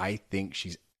 because I think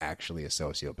she's actually a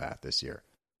sociopath this year.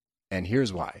 And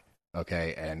here's why.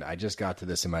 Okay, and I just got to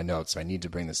this in my notes, so I need to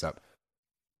bring this up.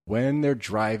 When they're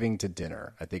driving to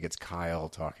dinner, I think it's Kyle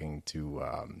talking to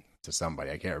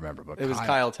somebody. I can't remember, but it was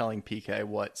Kyle telling PK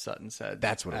what Sutton said.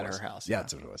 That's what at it was. her house. Yeah,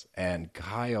 that's what it was. And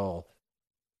Kyle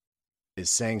is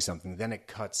saying something. Then it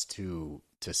cuts to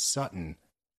Sutton,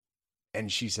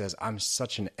 and she says, "I'm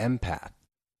such an empath."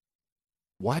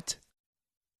 What?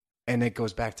 And it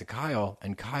goes back to Kyle,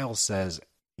 and Kyle says,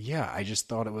 "Yeah, I just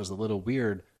thought it was a little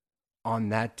weird on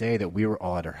that day that we were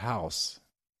all at her house."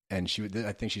 And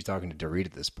I think she's talking to Dorit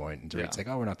at this point, and Dorit's like,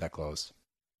 "Oh, we're not that close."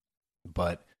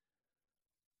 But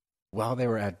while they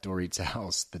were at Dorit's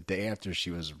house, the day after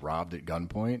she was robbed at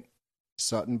gunpoint,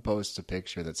 Sutton posts a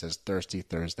picture that says Thirsty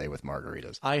Thursday with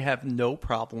margaritas. I have no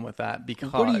problem with that,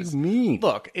 because... What do you mean?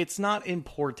 Look, it's not in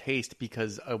poor taste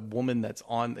because a woman that's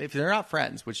on... If they're not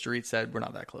friends, which Dorit said, we're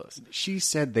not that close. She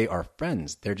said they are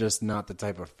friends. They're just not the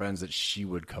type of friends that she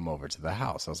would come over to the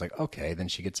house. I was like, okay, then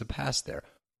she gets a pass there.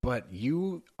 But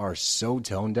you are so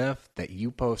tone deaf that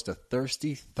you post a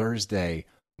Thirsty Thursday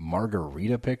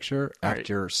margarita picture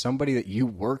after somebody that you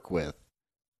work with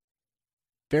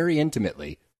very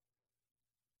intimately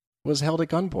was held at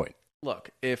gunpoint.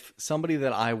 Look, if somebody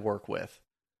that I work with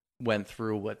went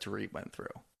through what Dorit went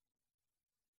through,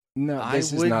 no,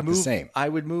 this is not the same. I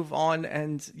would move on,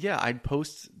 and yeah, I'd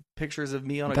post pictures of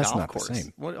me on a golf course. That's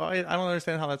not the same. I don't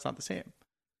understand how that's not the same.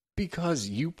 Because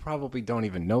you probably don't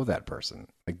even know that person.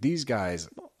 Like these guys,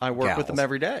 I work with them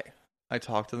every day. I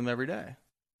talk to them every day.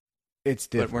 It's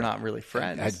different. But we're not really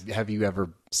friends. Have you ever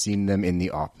seen them in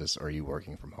the office, or are you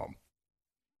working from home?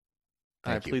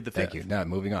 I plead the fifth. Thank you. No,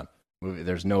 moving on.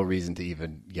 There's no reason to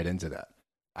even get into that.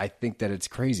 I think that it's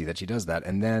crazy that she does that.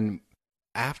 And then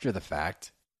after the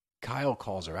fact, Kyle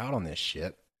calls her out on this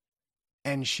shit,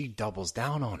 and she doubles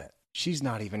down on it. She's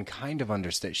not even kind of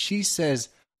understood. She says,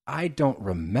 "I don't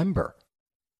remember."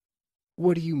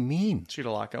 What do you mean? She had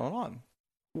a lot going on.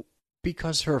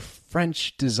 Because her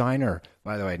French designer,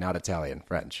 by the way, not Italian,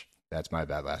 French. That's my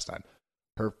bad last time.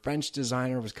 Her French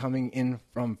designer was coming in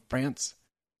from France.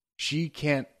 She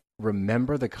can't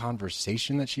remember the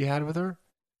conversation that she had with her.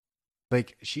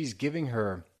 Like, she's giving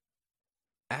her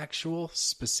actual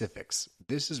specifics.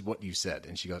 This is what you said.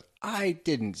 And she goes, "I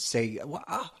didn't say."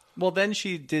 Well, then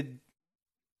she did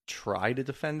try to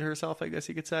defend herself, I guess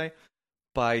you could say,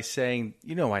 by saying,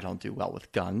 I don't do well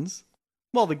with guns.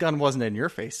 Well, the gun wasn't in your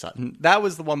face, Sutton. That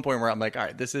was the one point where I'm like, all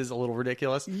right, this is a little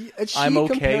ridiculous. I'm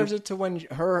okay. She compares it to when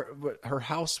her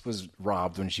house was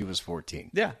robbed when she was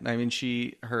 14. Yeah, I mean,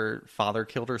 her father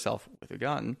killed herself with a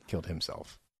gun. Killed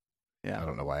himself. Yeah. I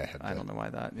don't know why I had that. I don't know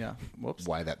why that, yeah. Whoops.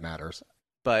 Why that matters.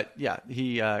 But yeah,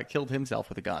 he killed himself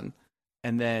with a gun.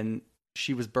 And then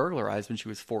she was burglarized when she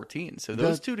was 14. So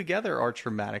those two together are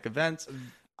traumatic events.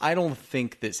 I don't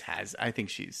think I think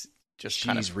she's just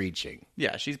she's reaching.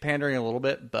 Yeah, she's pandering a little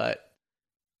bit, but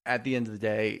at the end of the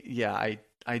day, yeah,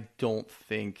 I don't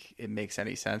think it makes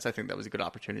any sense. I think that was a good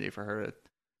opportunity for her to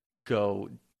go,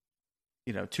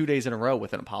 2 days in a row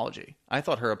with an apology. I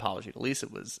thought her apology to Lisa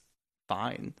was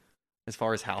fine. As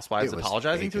far as housewives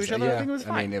apologizing to each other, I think it was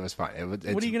fine. I mean, it was fine. What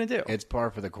are you going to do? It's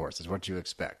par for the course. It's what you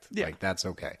expect. Yeah. Like, that's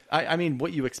okay. I mean,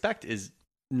 what you expect is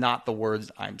not the words,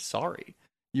 "I'm sorry."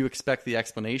 You expect the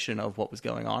explanation of what was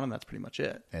going on, and that's pretty much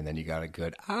it. And then you got a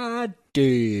good, "I do."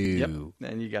 Yep.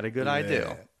 And you got a good, "I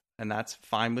do." And that's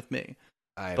fine with me.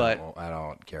 I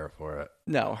don't care for it.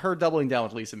 No, her doubling down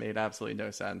with Lisa made absolutely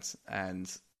no sense. And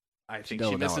I think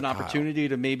she missed an opportunity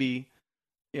to maybe,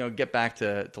 get back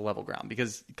to level ground,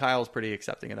 because Kyle's pretty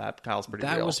accepting of that. Kyle's pretty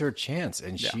real. That was her chance,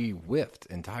 and she whiffed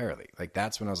entirely. Like,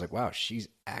 that's when I was like, wow, she's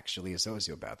actually a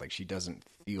sociopath. Like, she doesn't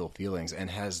feel feelings and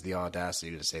has the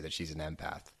audacity to say that she's an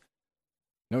empath.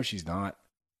 No, she's not.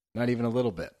 Not even a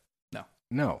little bit.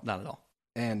 No. Not at all.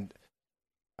 And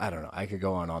I don't know. I could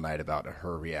go on all night about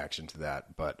her reaction to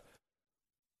that, but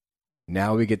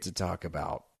now we get to talk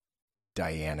about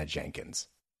Diana Jenkins,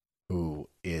 who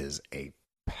is a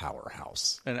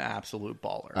powerhouse. An absolute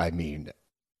baller. I mean,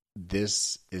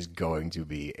 this is going to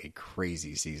be a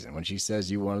crazy season. When she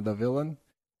says you wanted the villain,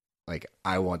 like,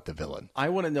 I want the villain. I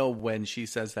want to know when she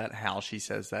says that, how she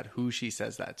says that, who she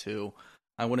says that to.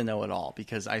 I want to know it all,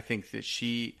 because I think that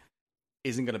she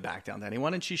isn't going to back down to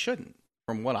anyone, and she shouldn't.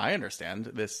 From what I understand,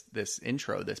 this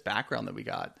intro, this background that we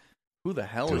got, who the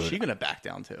hell is she going to back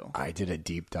down to? I did a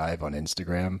deep dive on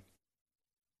Instagram.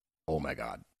 Oh my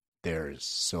God. There's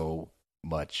so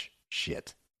much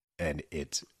shit, and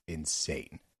it's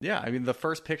insane. Yeah, I mean, the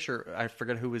first picture, I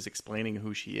forget who was explaining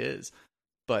who she is,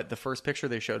 But the first picture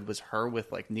they showed was her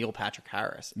with like Neil Patrick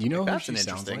Harris. You know who that's she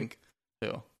sounds like?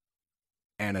 Who?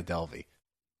 Anna Delvey.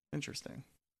 Interesting.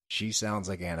 She sounds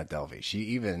like Anna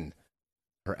Delvey.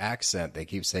 Her accent, they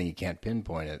keep saying you can't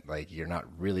pinpoint it. Like, you're not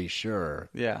really sure.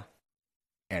 Yeah.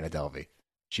 Anna Delvey.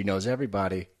 She knows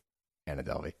everybody. Anna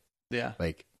Delvey. Yeah.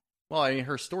 Like, well, I mean,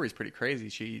 her story's pretty crazy.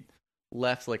 She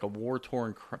left like a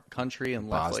war-torn country and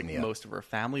left Bosnia. like most of her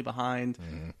family behind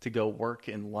to go work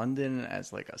in London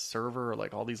as like a server,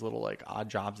 like all these little like odd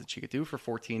jobs that she could do for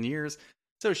 14 years.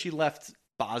 So she left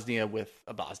Bosnia with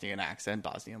a Bosnian accent,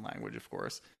 Bosnian language, of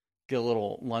course, get a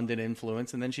little London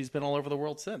influence, and then she's been all over the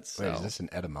world since. wait, So. is this an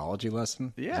etymology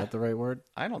lesson? Yeah. Is that the right word?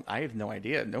 I have no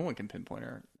idea. No one can pinpoint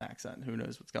her accent. Who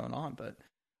knows what's going on? But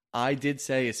I did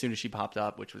say as soon as she popped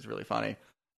up, which was really funny,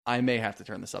 I may have to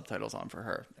turn the subtitles on for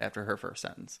her after her first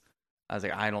sentence. I was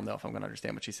like, I don't know if I'm going to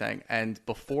understand what she's saying. And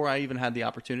before I even had the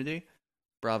opportunity,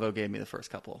 Bravo gave me the first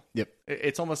couple. Yep.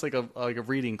 It's almost like a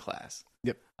reading class.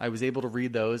 Yep. I was able to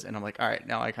read those, and I'm like, all right,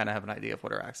 now I kind of have an idea of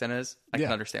what her accent is. I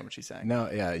can understand what she's saying. No,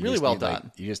 yeah. Really well done.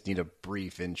 Like, you just need a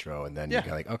brief intro, and then you're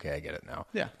like, okay, I get it now.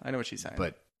 Yeah, I know what she's saying.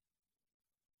 But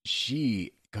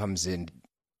she comes in,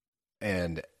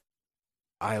 and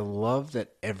I love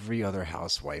that every other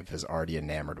housewife is already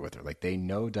enamored with her. Like, they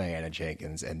know Diana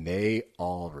Jenkins, and they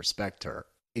all respect her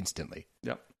instantly.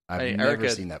 Yep. I've never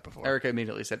seen that before. Erica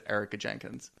immediately said Erica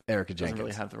Jenkins. Erica Jenkins. Doesn't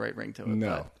really have the right ring to it. No.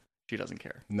 But she doesn't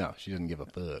care. No, she doesn't give a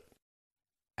fuck.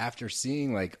 After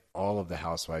seeing, like, all of the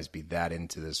housewives be that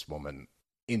into this woman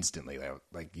instantly,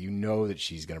 like you know that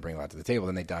she's going to bring a lot to the table.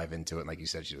 Then they dive into it. And like you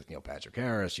said, she's with Neil Patrick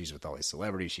Harris. She's with all these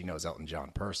celebrities. She knows Elton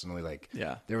John personally. Like,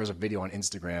 yeah. There was a video on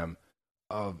Instagram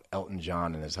of Elton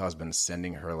John and his husband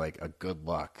sending her, like, a good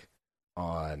luck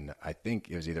on, I think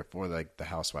it was either for, like, the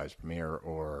Housewives premiere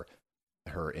or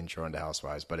her intro into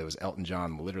Housewives, but it was Elton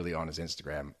John literally on his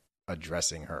Instagram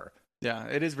addressing her. Yeah,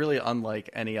 it is really unlike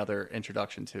any other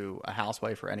introduction to a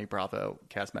housewife or any Bravo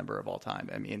cast member of all time.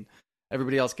 I mean,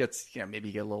 everybody else gets,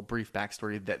 maybe get a little brief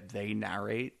backstory that they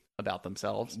narrate about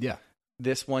themselves. Yeah.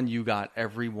 This one, you got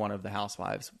every one of the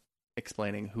housewives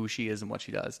explaining who she is and what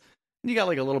she does. And you got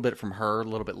like a little bit from her a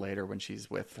little bit later when she's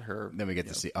with her. Then we get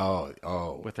to see,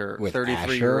 with her with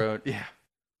 33-year-old. Yeah.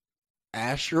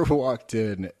 Asher walked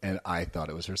in, and I thought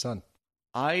it was her son.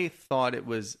 I thought it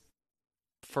was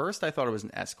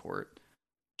an escort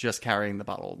just carrying the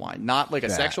bottle of wine. Not like a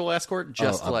sexual escort,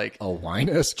 just like a wine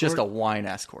escort? Just a wine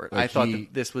escort. Like I thought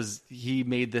that he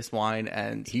made this wine,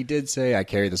 and he did say, I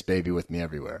carry this baby with me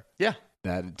everywhere. Yeah.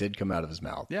 That did come out of his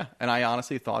mouth. Yeah. And I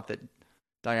honestly thought that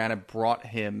Diana brought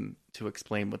him to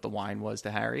explain what the wine was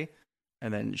to Harry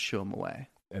and then shoo him away.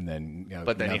 And then,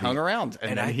 but then he hung around,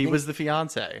 and then he was the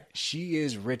fiance. She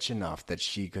is rich enough that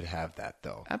she could have that,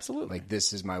 though. Absolutely. Like,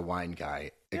 this is my wine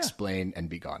guy. Explain and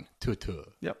be gone. Yep.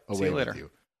 Away See you later. with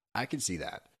you. I can see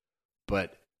that.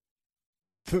 But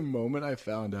the moment I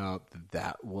found out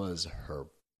that was her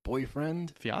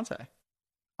boyfriend, fiance,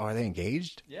 are they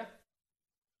engaged? Yeah.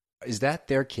 Is that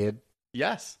their kid?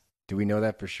 Yes. Do we know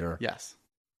that for sure? Yes.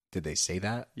 Did they say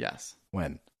that? Yes.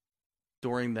 When?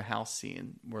 During the house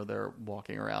scene where they're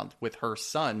walking around with her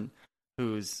son,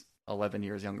 who's 11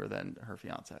 years younger than her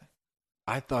fiance.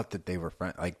 I thought that they were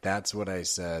friends. Like, that's what I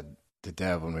said to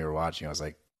Dev when we were watching. I was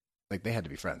like they had to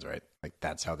be friends, right? Like,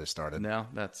 that's how this started. No,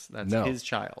 that's his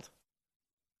child.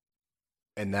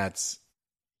 And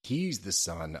he's the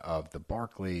son of the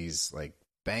Barclays, like,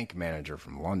 bank manager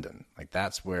from London. Like,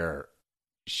 that's where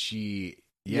she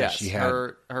had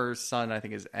her son, I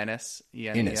think, is Ennis,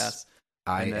 E-N-E-S.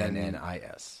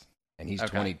 Innis. And he's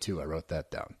 22. I wrote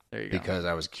that down. There you go. Because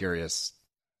I was curious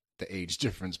the age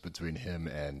difference between him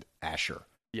and Asher.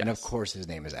 Yes. And of course his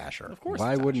name is Asher. Of course.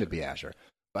 Why wouldn't it be Asher?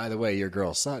 By the way, your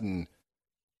girl Sutton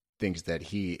thinks that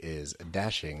he is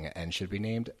dashing and should be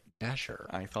named Dasher.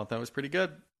 I thought that was pretty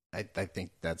good. I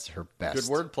think that's her best.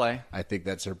 Good wordplay. I think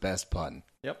that's her best pun.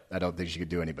 Yep. I don't think she could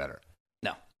do any better.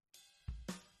 No.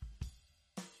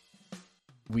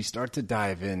 We start to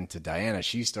dive into Diana.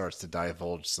 She starts to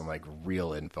divulge some, like,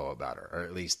 real info about her, or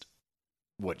at least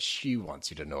what she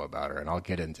wants you to know about her. And I'll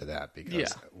get into that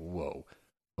because, whoa.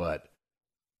 But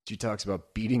she talks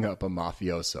about beating up a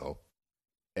mafioso,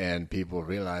 and people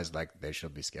realize, like, they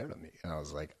should be scared of me. And I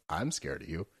was like, I'm scared of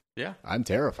you. Yeah. I'm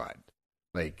terrified.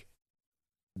 Like,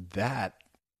 that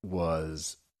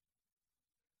was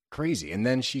crazy. And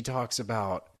then she talks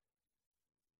about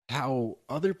how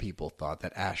other people thought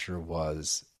that Asher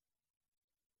was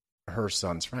her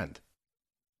son's friend,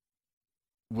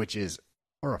 which is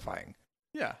horrifying.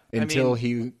 Yeah. Until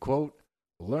he, quote,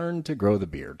 learned to grow the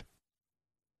beard.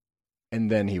 And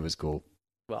then he was cool.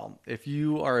 Well, if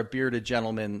you are a bearded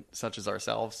gentleman such as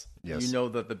ourselves, Yes. you know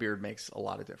that the beard makes a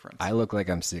lot of difference. I look like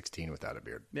I'm 16 without a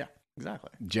beard. Yeah,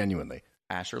 exactly. Genuinely.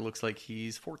 Asher looks like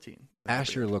he's 14.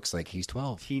 Asher looks like he's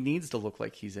 12. He needs to look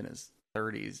like he's in his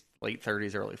 30s, late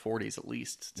 30s, early 40s at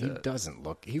least. He doesn't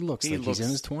look. He looks like he's in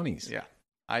his 20s. Yeah.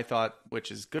 I thought,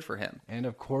 which is good for him. And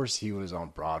of course, he was on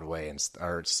Broadway and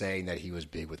saying that he was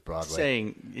big with Broadway.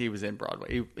 Saying he was in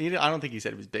Broadway. I don't think he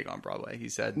said he was big on Broadway. He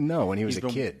said no, when he was a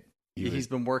kid. He's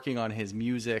been working on his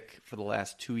music for the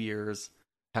last 2 years.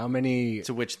 How many?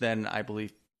 To which then I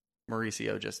believe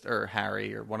Mauricio or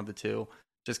Harry or one of the two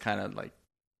just kind of like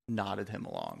nodded him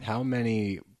along. How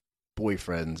many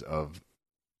boyfriends of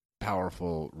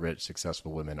powerful, rich,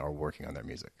 successful women are working on their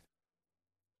music?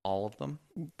 All of them?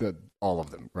 All of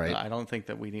them, right? I don't think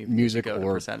that we need music to go to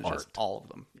or percentages. art. All of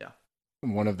them, yeah.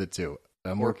 One of the two.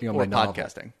 I'm working on my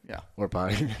podcasting, novel. Or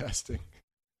podcasting.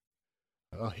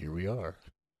 Oh, here we are.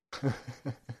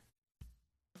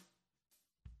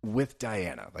 With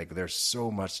Diana, like there's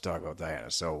so much to talk about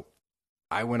Diana. So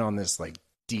I went on this like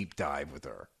deep dive with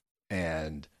her,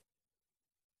 and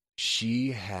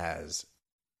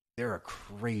there are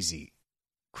crazy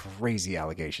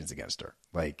allegations against her,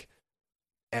 like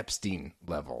Epstein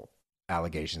level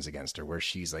allegations against her, where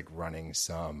she's like running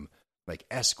some like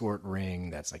escort ring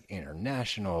that's like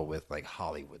international with like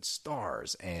Hollywood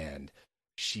stars, and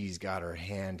she's got her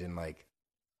hand in like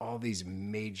all these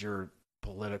major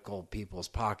political people's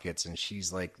pockets, and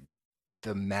she's like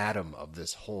the madam of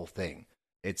this whole thing.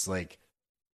 It's like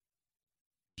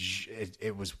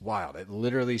it was wild. It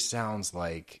literally sounds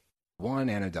like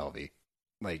Anna Delvey,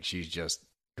 like she's just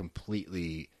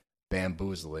completely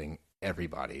bamboozling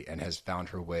everybody and has found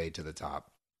her way to the top.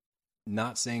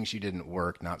 Not saying she didn't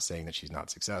work, not saying that she's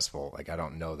not successful. Like, I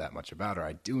don't know that much about her.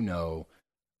 I do know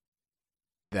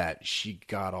that she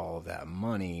got all of that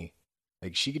money.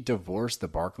 Like, she could divorce the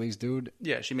Barclays dude.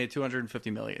 Yeah, she made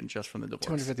 $250 million just from the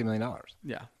divorce. $250 million.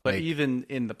 Yeah, but like, even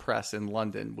in the press in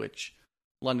London, which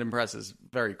London press is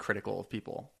very critical of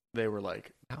people, they were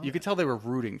like, you could tell they were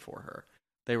rooting for her.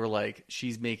 They were like,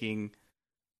 she's making,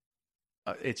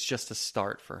 it's just a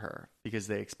start for her because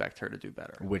they expect her to do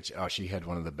better. Which, she had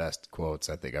one of the best quotes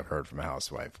I think I've heard from a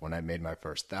housewife. When I made my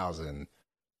first 1,000,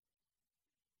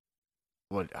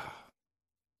 one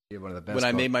of the best. When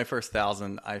I made my first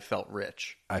 1,000, I felt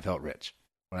rich. I felt rich.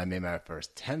 When I made my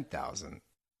first 10,000,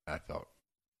 I felt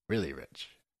really rich.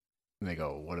 And they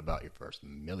go, "What about your first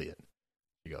million?"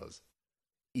 She goes,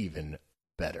 "Even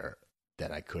better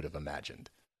than I could have imagined."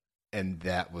 And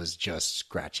that was just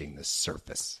scratching the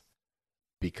surface,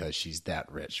 because she's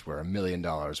that rich, where $1 million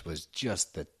was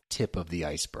just the tip of the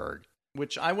iceberg.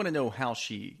 Which I want to know how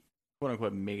she, quote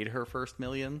unquote, made her first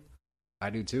million. I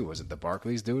do too. Was it the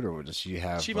Barclays dude, or does she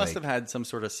have? She must have had some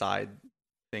sort of side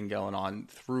thing going on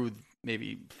through,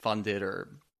 maybe funded or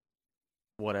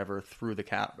whatever, through the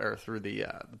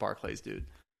Barclays dude.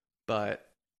 But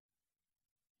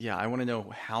yeah, I want to know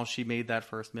how she made that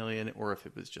first million, or if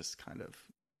it was just kind of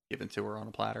given to her on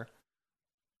a platter.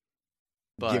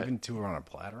 But, given to her on a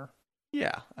platter?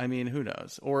 Yeah, I mean, who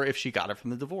knows? Or if she got it from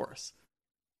the divorce.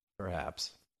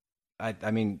 Perhaps.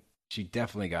 I mean, she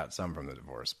definitely got some from the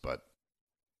divorce, but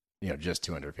just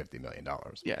 $250 million.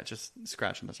 Yeah, just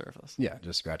scratching the surface. Yeah,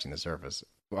 just scratching the surface.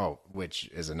 Oh, which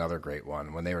is another great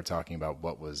one. When they were talking about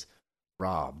what was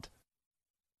robbed,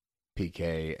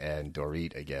 PK and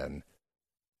Dorit again,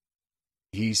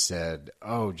 he said,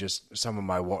 "Oh, just some of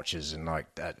my watches, and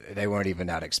like that, they weren't even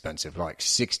that expensive, like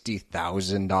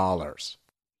 $60,000."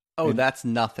 Oh, that's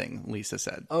nothing, Lisa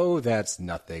said. Oh, that's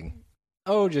nothing.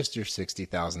 Oh, just your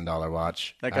 $60,000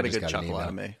 watch. That got a good chuckle out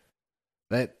of me.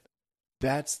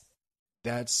 That's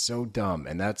so dumb,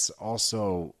 and that's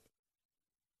also.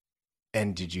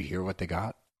 And did you hear what they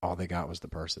got? All they got was the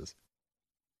purses.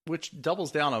 Which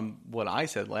doubles down on what I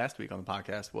said last week on the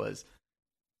podcast was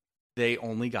they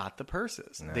only got the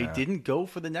purses. Nah. They didn't go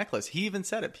for the necklace. He even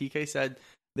said it. PK said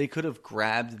they could have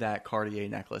grabbed that Cartier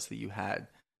necklace that you had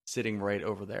sitting right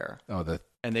over there. Oh,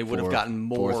 and they would have gotten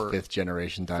more. Fourth, fifth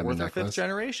generation diamond necklace. Fourth or fifth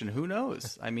generation. Who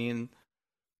knows? I mean,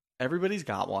 everybody's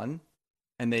got one,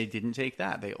 and they didn't take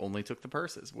that. They only took the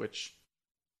purses, which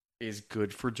is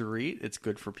good for Dorit. It's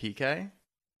good for PK.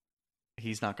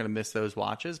 He's not going to miss those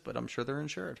watches, but I'm sure they're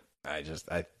insured. I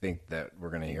think that we're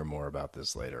going to hear more about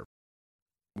this later.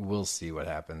 We'll see what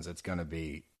happens. It's going to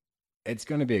be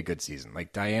a good season.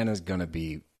 Like, Diana's going to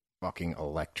be fucking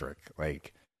electric.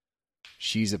 Like,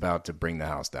 she's about to bring the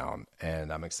house down,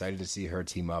 and I'm excited to see her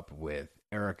team up with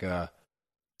Erica.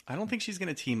 I don't think she's going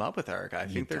to team up with Erica. I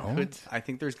think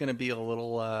there's going to be a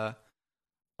little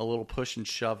push and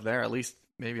shove there. At least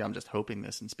maybe I'm just hoping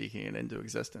this and speaking it into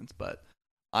existence, but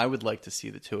I would like to see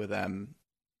the two of them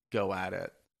go at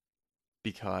it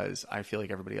because I feel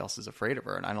like everybody else is afraid of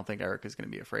her, and I don't think Erica's going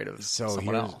to be afraid of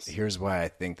someone else. Here's why I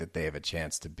think that they have a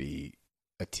chance to be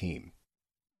a team.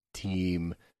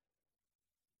 Team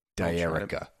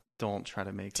Dierica. Don't try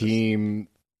to make Team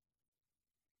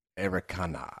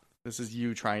Ericana. This is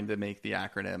you trying to make the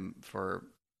acronym for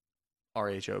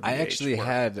RHOBH. I actually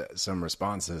had some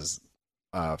responses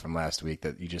from last week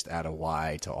that you just add a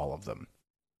Y to all of them.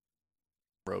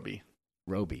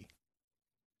 RHOBH.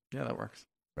 Yeah, that works.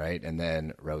 Right? And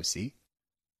then Rosie.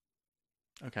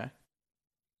 Okay.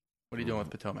 What are you doing with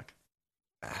Potomac?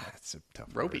 It's a tough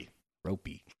RHOBH.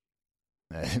 Ropey.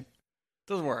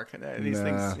 Doesn't work. These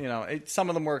things, some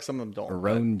of them work, some of them don't.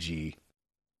 Ronji.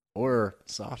 Or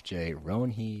Soft J.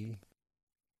 Ronhi.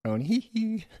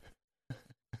 Ronhi.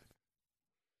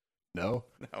 No?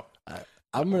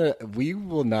 No. We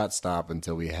will not stop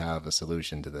until we have a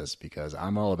solution to this because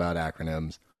I'm all about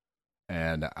acronyms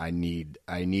and I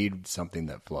need something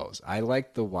that flows. I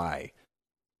like the Y.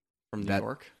 From New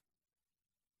York?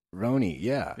 Roni,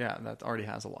 yeah. Yeah, that already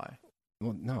has a Y.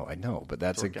 Well, no, I know, but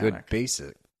that's a good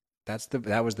basic.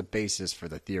 That was the basis for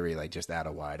the theory, like just add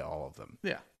a Y to all of them.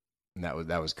 Yeah. And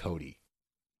that was Cody.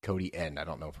 Cody N. I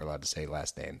don't know if we're allowed to say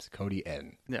last names. Cody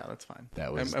N. Yeah, that's fine.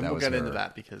 That was, and that we'll was get her. into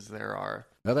that because there are.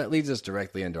 Now that leads us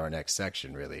directly into our next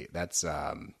section. Really, that's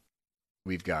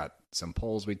we've got some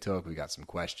polls we took. We got some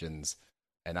questions,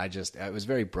 and it was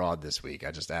very broad this week.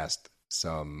 I just asked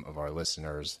some of our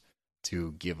listeners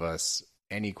to give us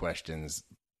any questions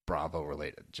Bravo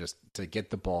related, just to get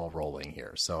the ball rolling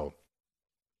here. So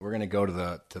we're gonna go to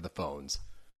the phones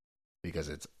because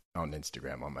it's on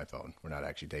Instagram on my phone. We're not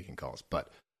actually taking calls, but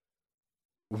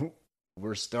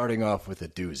we're starting off with a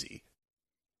doozy.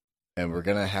 And we're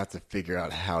going to have to figure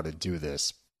out how to do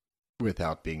this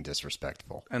without being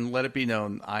disrespectful. And let it be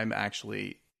known, I'm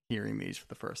actually hearing these for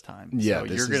the first time. Yeah, so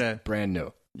this is brand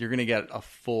new. You're going to get a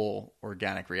full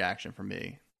organic reaction from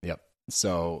me. Yep.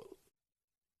 So,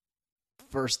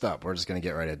 first up, we're just going to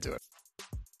get right into it.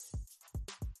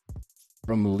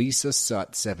 From Lisa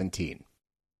Sutt 17.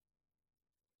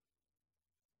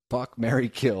 Fuck, marry,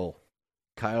 kill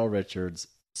Kyle Richards,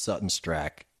 Sutton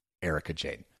Strack, Erica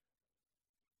Jane.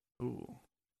 Ooh.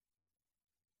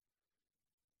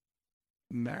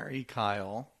 Marry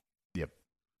Kyle. Yep.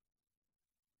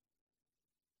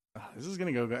 This is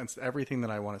going to go against everything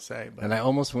that I want to say. But... And I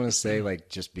almost want to say, like,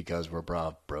 just because we're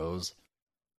bros,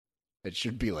 it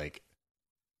should be like,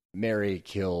 marry,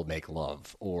 kill, make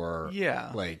love. Or,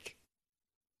 like...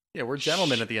 Yeah, we're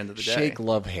gentlemen at the end of the day. Shake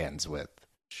love hands with.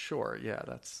 Sure, yeah,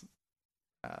 that's...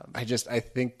 I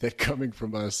think that coming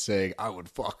from us saying, I would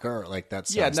fuck her, like, that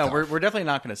sounds Yeah, no, tough. we're definitely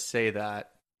not going to say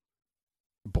that.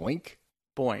 Boink?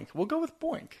 Boink. We'll go with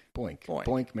boink.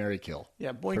 Boink, marry, kill.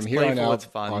 Yeah, boink's from here playful, on out, it's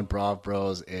fun. On Brav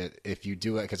Bros, if you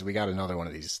do it, because we got another one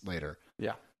of these later.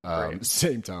 Yeah.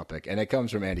 Same topic, and it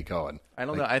comes from Andy Cohen. I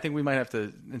don't know. I think we might have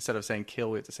to, instead of saying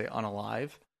kill, we have to say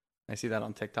unalive. I see that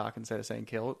on TikTok instead of saying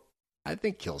kill. I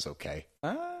think kill's okay.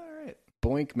 All right.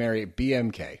 Boink, marry,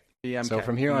 BMK. BMK. So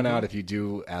from here on out, if you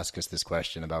do ask us this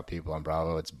question about people on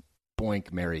Bravo, it's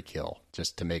boink, marry, kill,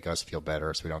 just to make us feel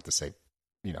better, so we don't have to say,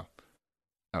 I don't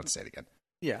have to say it again.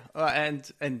 Yeah,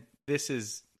 and this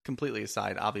is completely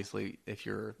aside. Obviously, if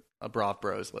you're a Brav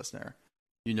Bros listener,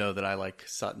 you know that I like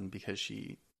Sutton because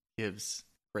she gives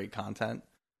great content.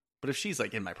 But if she's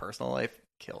like in my personal life,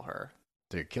 kill her.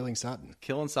 Dude, killing Sutton.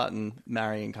 Killing Sutton,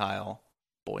 marrying Kyle,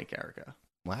 boink Erica.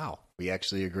 Wow, we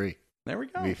actually agree. There we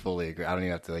go. We fully agree. I don't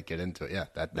even have to get into it. Yeah,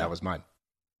 that was mine.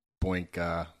 Boink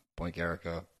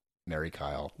Erica, marry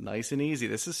Kyle. Nice and easy.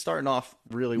 This is starting off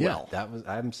really well.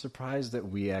 I'm surprised that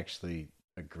we actually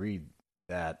agreed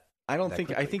that. I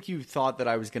think you thought that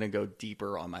I was going to go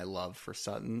deeper on my love for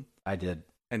Sutton. I did.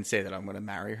 And say that I'm going to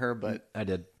marry her, but I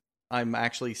did. I'm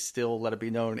actually still, let it be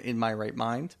known, in my right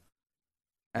mind.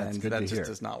 And That's good that to just hear.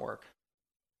 does not work.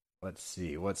 Let's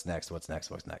see. What's next?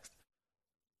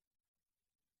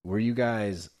 Were you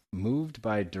guys moved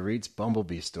by Dorit's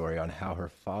Bumblebee story on how her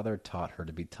father taught her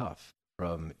to be tough?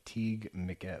 From Teague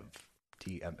McEv.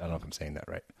 I don't know if I'm saying that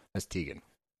right. That's Teagan.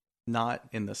 Not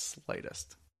in the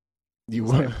slightest. You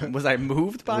were? Was I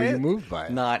moved by it? Were you moved by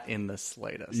it? Not in the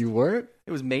slightest. You weren't?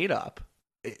 It was made up.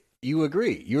 You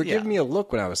agree. You were giving me a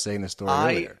look when I was saying the story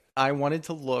earlier. I wanted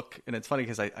to look, and it's funny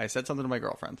because I said something to my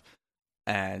girlfriend,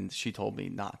 and she told me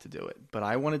not to do it. But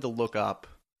I wanted to look up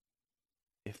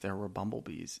if there were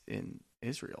bumblebees in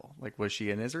Israel. Like, was she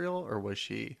in Israel or was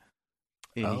she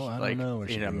in, I don't know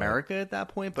in America at that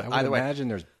point? But I would imagine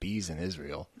there's bees in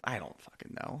Israel. I don't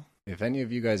fucking know. If any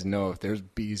of you guys know if there's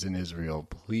bees in Israel,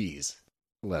 please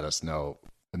let us know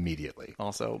immediately.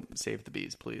 Also, save the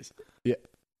bees, please. Yeah.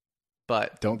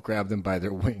 But don't grab them by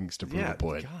their wings to prove a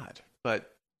point. God.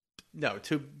 But no,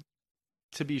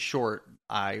 to be short,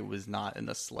 I was not in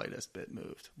the slightest bit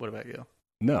moved. What about you?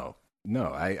 No.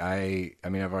 I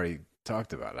mean, I've already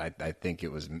talked about it. I think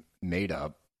it was made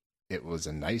up. It was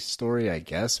a nice story, I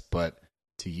guess, but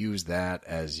to use that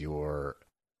as your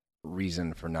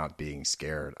reason for not being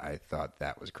scared, I thought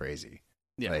that was crazy.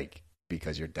 Yeah. Like,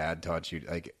 because your dad taught you,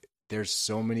 like, there's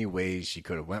so many ways she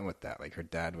could have went with that. Like, her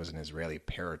dad was an Israeli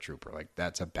paratrooper. Like,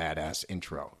 that's a badass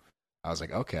intro. I was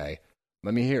like, okay,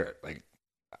 let me hear it. Like,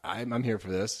 I'm here for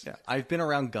this. Yeah, I've been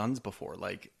around guns before.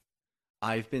 Like,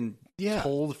 I've been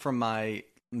told from my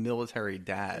military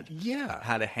dad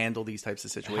how to handle these types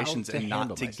of situations and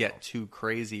not to get too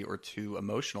crazy or too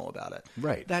emotional about it.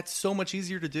 Right. That's so much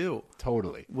easier to do.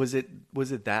 Totally. Was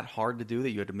it that hard to do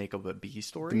that you had to make up a bee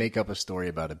story? To make up a story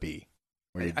about a bee.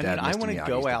 Where your dad I want to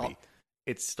go out.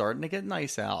 It's starting to get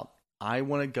nice out. I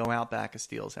want to go out back of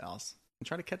Steele's house and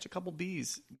try to catch a couple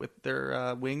bees with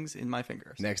their wings in my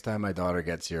fingers. Next time my daughter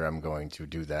gets here, I'm going to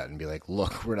do that and be like,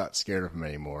 look, we're not scared of him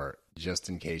anymore, just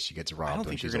in case she gets robbed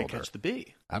when she's older. I don't think you're going to catch the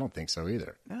bee. I don't think so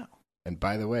either. No. And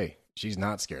by the way, she's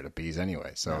not scared of bees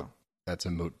anyway, so that's a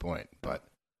moot point. But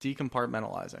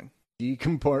Decompartmentalizing.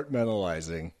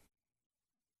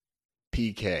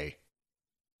 PK.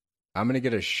 I'm going to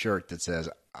get a shirt that says,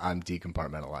 I'm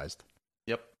decompartmentalized.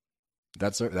 Yep.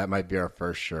 That might be our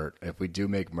first shirt. If we do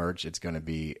make merch, it's going to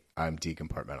be, I'm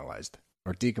decompartmentalized.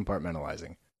 Or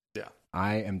decompartmentalizing. Yeah.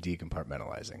 I am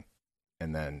decompartmentalizing.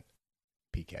 And then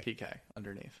PK. PK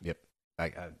underneath. Yep.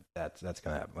 That's going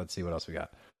to happen. Let's see what else we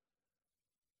got.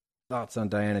 Thoughts on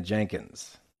Diana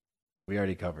Jenkins? We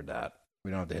already covered that.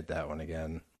 We don't have to hit that one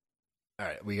again. All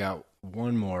right. We got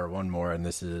one more, and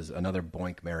this is another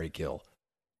Boink, Marry, Kill.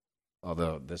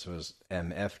 Although this was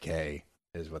MFK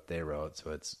is what they wrote, so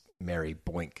it's Marry,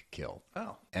 Boink, Kill.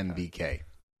 Oh. Okay. MBK.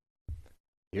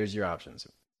 Here's your options.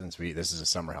 This is a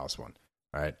summer house one.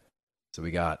 All right. So we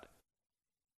got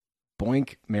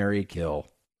Boink, Marry, Kill,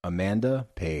 Amanda,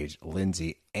 Paige,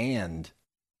 Lindsay, and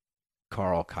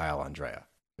Carl, Kyle, Andrea.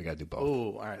 We got to do both.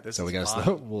 Oh, all right.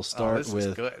 We'll start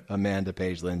with Amanda,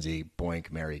 Paige, Lindsay,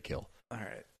 Boink, Marry, Kill. All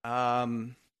right.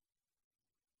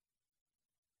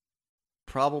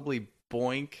 Probably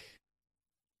Boink,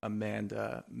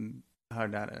 Amanda. Oh,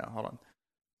 no. Hold on.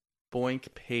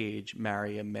 Boink, Paige,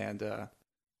 marry Amanda,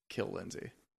 kill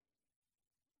Lindsay.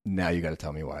 Now you got to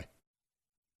tell me why.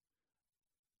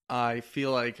 I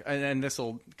feel like, and this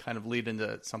will kind of lead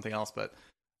into something else, but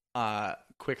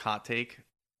quick hot take.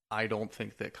 I don't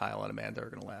think that Kyle and Amanda are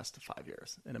going to last 5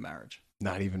 years in a marriage.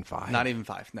 Not even 5? Not even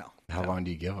 5, no. How long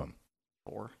do you give them?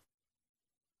 4.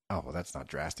 Oh, well, that's not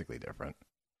drastically different.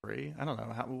 3? I don't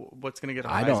know. What's going to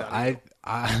get I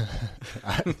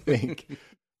think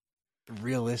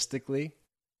realistically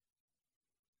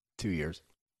 2 years.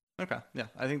 Okay. Yeah,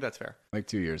 I think that's fair. Like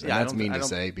 2 years. And that's mean to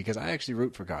say because I actually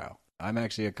root for Kyle. I'm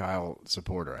actually a Kyle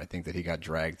supporter. I think that he got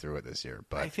dragged through it this year.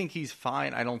 But I think he's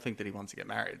fine. I don't think that he wants to get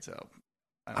married, so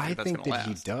I think that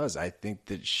he does. I think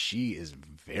that she is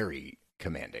very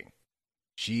commanding.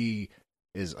 She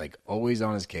is like always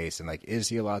on his case and like, is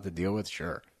he allowed to deal with?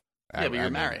 Sure. Yeah, but you're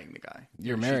marrying the guy.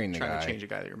 You're marrying the guy. Trying to change a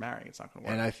guy that you're marrying. It's not going to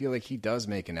work. And I feel like he does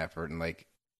make an effort, and like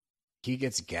he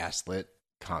gets gaslit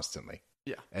constantly.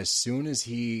 Yeah. As soon as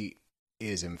he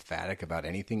is emphatic about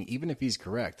anything, even if he's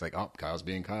correct, like, oh, Kyle's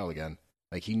being Kyle again.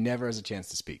 Like he never has a chance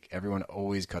to speak. Everyone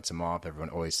always cuts him off. Everyone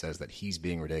always says that he's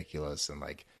being ridiculous, and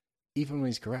like even when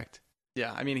he's correct.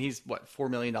 Yeah, I mean he's $4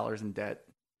 million in debt,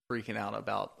 freaking out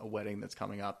about a wedding that's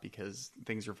coming up because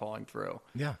things are falling through.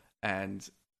 Yeah. And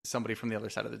somebody from the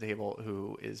other side of the table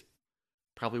who is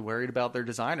probably worried about their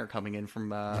designer coming in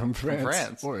from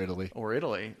France or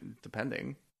Italy,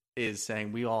 depending, is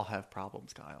saying we all have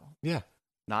problems, Kyle. Yeah.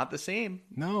 Not the same.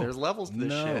 No. There's levels to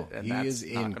this shit, and he that's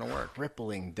is not going to work.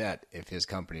 Crippling debt if his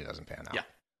company doesn't pan out. Yeah.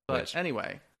 But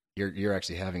anyway. You're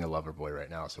actually having a lover boy right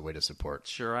now, so way to support.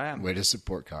 Sure I am. Way to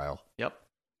support Kyle. Yep.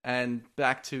 And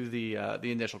back to the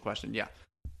initial question. Yeah.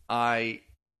 I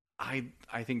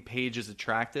think Paige is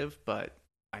attractive, but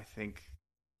I think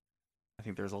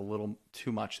there's a little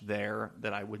too much there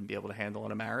that I wouldn't be able to handle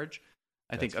in a marriage.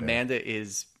 I think Amanda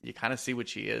is, you kind of see what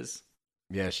she is.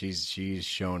 Yeah, she's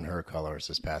shown her colors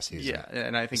this past season. Yeah,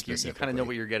 and I think you kind of know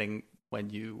what you're getting when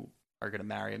you are going to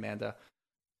marry Amanda.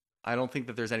 I don't think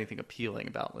that there's anything appealing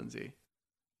about Lindsay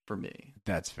for me.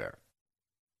 That's fair.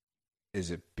 Is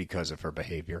it because of her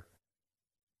behavior?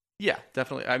 Yeah,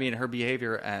 definitely. I mean, her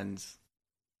behavior and...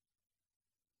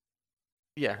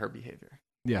 Yeah, her behavior.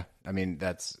 Yeah, I mean,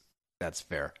 that's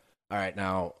fair. All right,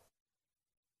 now,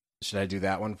 should I do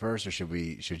that one first, or should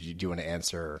you do an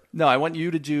answer? No, I want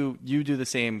you to do the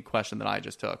same question that I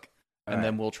just took. and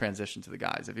then we'll transition to the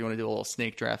guys. If you want to do a little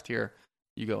snake draft here,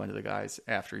 you go into the guys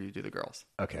after you do the girls.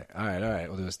 Okay. All right.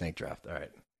 We'll do a snake draft. All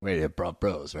right. Wait, yeah,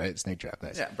 bros, right? Snake draft.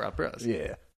 Nice. Yeah, bros.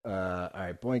 Yeah. All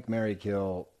right. Boink, marry,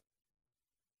 kill.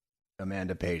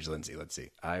 Amanda, Paige, Lindsay. Let's see.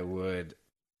 I would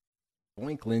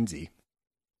boink Lindsay.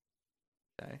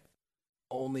 Okay.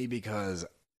 Only because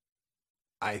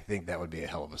I think that would be a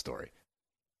hell of a story.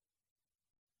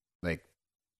 Like,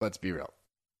 let's be real.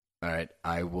 All right.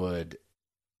 I would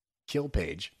kill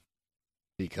Paige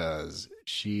because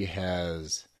she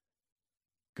has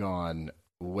gone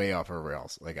way off her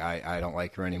rails. Like, I don't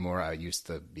like her anymore. I used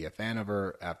to be a fan of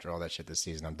her. After all that shit this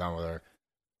season, I'm done with her.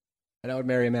 And I would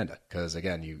marry Amanda because,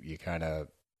 again, you kind of...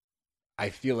 I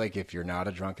feel like if you're not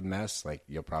a drunken mess, like,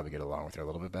 you'll probably get along with her a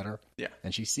little bit better. Yeah.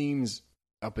 And she seems,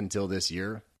 up until this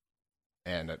year,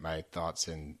 and my thoughts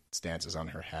and stances on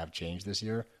her have changed this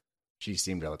year, she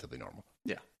seemed relatively normal.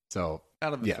 Yeah. So...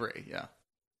 Out of the three, yeah.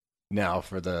 Now,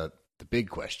 for the big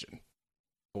question.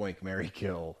 Boink, marry,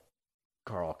 kill,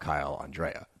 Carl, Kyle,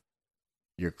 Andrea.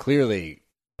 You're clearly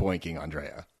boinking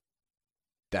Andrea.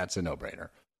 That's a no-brainer.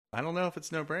 I don't know if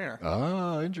it's no-brainer.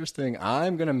 Oh, interesting.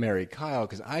 I'm going to marry Kyle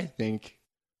because I think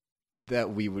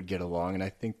that we would get along, and I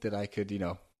think that I could,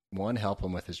 one, help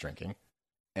him with his drinking,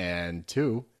 and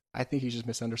two, I think he's just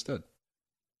misunderstood.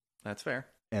 That's fair.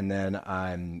 And then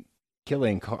I'm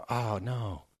killing Carl. Oh,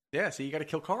 no. Yeah, so you got to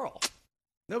kill Carl.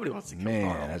 Nobody wants to kill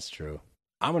Man, Carl. that's true.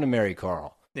 I'm going to marry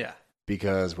Carl. Yeah.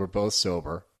 Because we're both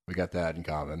sober. We got that in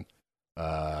common.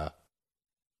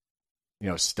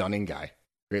 Stunning guy.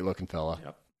 Great looking fella.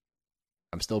 Yep.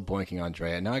 I'm still boinking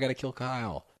Andrea. Now I got to kill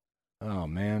Kyle. Oh,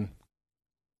 man.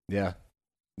 Yeah.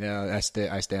 Yeah, I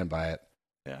stand by it.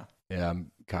 Yeah. Yeah,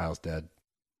 Kyle's dead.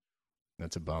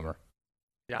 That's a bummer.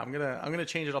 Yeah, I'm gonna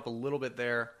change it up a little bit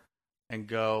there and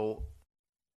go.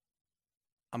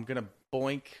 I'm gonna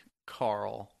boink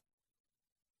Carl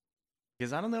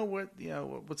because I don't know what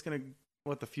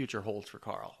what the future holds for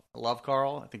Carl. I love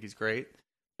Carl. I think he's great,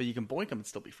 but you can boink him and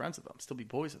still be friends with him, still be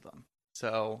boys with him.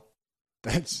 So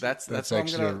that's what I'm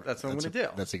gonna do.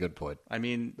 That's a good point. I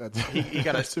mean,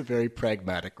 that's a very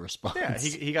pragmatic response. Yeah,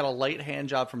 he got a light hand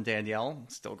job from Danielle.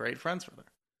 Still great friends with her.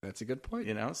 That's a good point.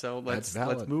 So let's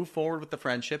move forward with the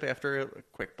friendship after a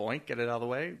quick boink, get it out of the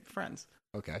way, friends.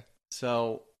 Okay.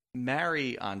 So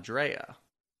marry Andrea.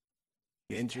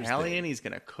 Interesting. Italian, he's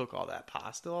going to cook all that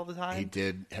pasta all the time. He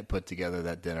did put together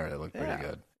that dinner. It looked pretty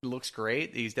good. It looks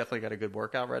great. He's definitely got a good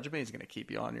workout regimen. He's going to keep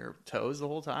you on your toes the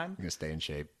whole time. You're going to stay in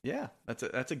shape. Yeah,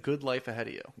 that's a good life ahead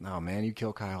of you. No, man, you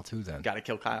kill Kyle too then. Got to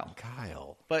kill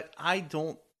Kyle. But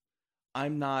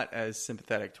I'm not as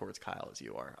sympathetic towards Kyle as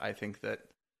you are. I think that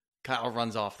Kyle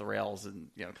runs off the rails and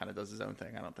kind of does his own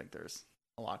thing. I don't think there's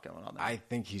a lot going on there. I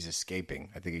think he's escaping.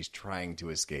 I think he's trying to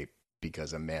escape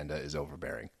because Amanda is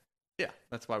overbearing. Yeah,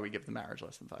 that's why we give the marriage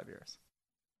less than 5 years.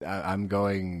 I'm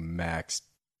going max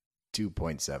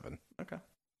 2.7. Okay.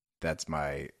 That's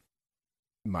my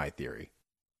theory.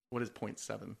 What is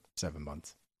 0.7? 7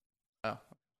 months. Oh.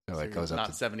 So it goes up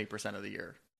not to 70% of the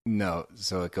year. No,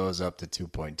 so it goes up to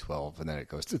 2.12 and then it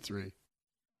goes to 3.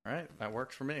 All right, that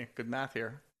works for me. Good math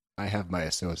here. I have my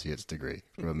associate's degree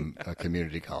from a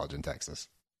community college in Texas.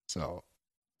 So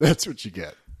that's what you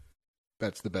get.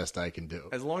 That's the best I can do.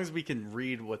 As long as we can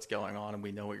read what's going on and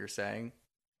we know what you're saying,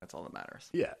 that's all that matters.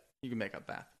 Yeah. You can make up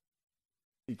math.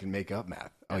 You can make up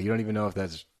math. Oh, you don't even know if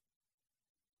that's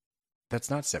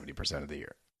not 70% of the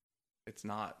year. It's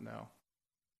not, no.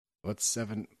 What's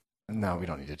 7? No, we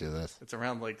don't need to do this. It's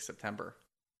around like September.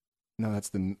 No,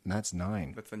 that's 9. That's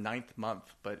the 9th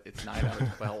month, but it's 9 out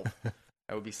of 12.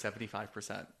 That would be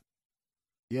 75%.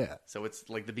 Yeah. So it's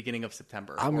like the beginning of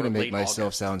September. I'm going to make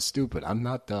myself sound stupid. I'm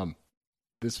not dumb.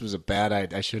 This was a bad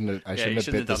idea. I shouldn't have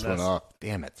bit this one off.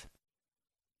 Damn it.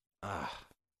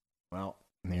 Well,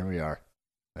 here we are.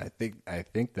 I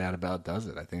think that about does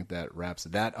it. I think that wraps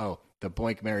it. The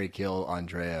boink, marry, kill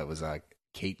Andrea was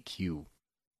Kate Q.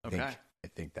 Okay. I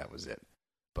think that was it.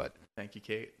 But thank you,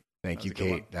 Kate. Thank you,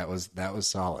 Kate. That was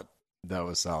solid. That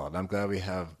was solid. I'm glad we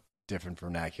have different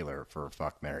vernacular for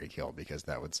fuck, marry, kill because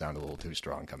that would sound a little too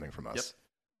strong coming from us.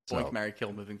 Yep. Boink, marry,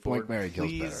 kill moving forward. Boink, marry,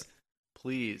 kill's better.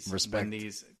 Please, respect. When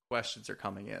these questions are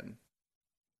coming in,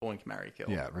 boink, marry, kill.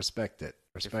 Yeah, respect it.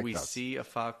 Respect if we us. see a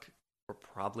fuck, we're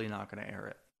probably not going to air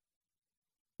it.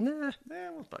 Nah.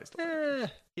 We'll probably still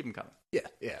keep them coming.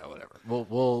 Yeah, whatever.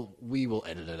 We will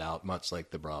edit it out, much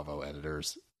like the Bravo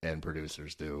editors and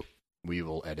producers do. We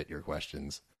will edit your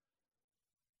questions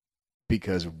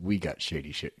because we got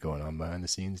shady shit going on behind the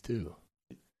scenes too.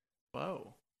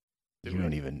 Whoa! You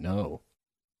don't even know.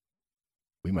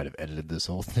 We might have edited this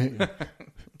whole thing.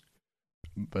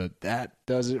 But that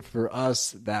does it for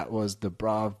us. That was the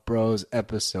Brav Bros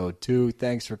episode 2.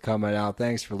 Thanks for coming out.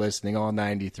 Thanks for listening. All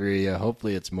 93.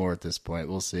 Hopefully it's more at this point.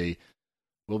 We'll see.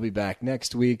 We'll be back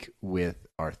next week with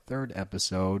our 3rd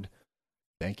episode.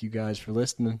 Thank you guys for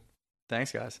listening.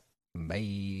 Thanks, guys.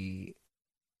 Bye.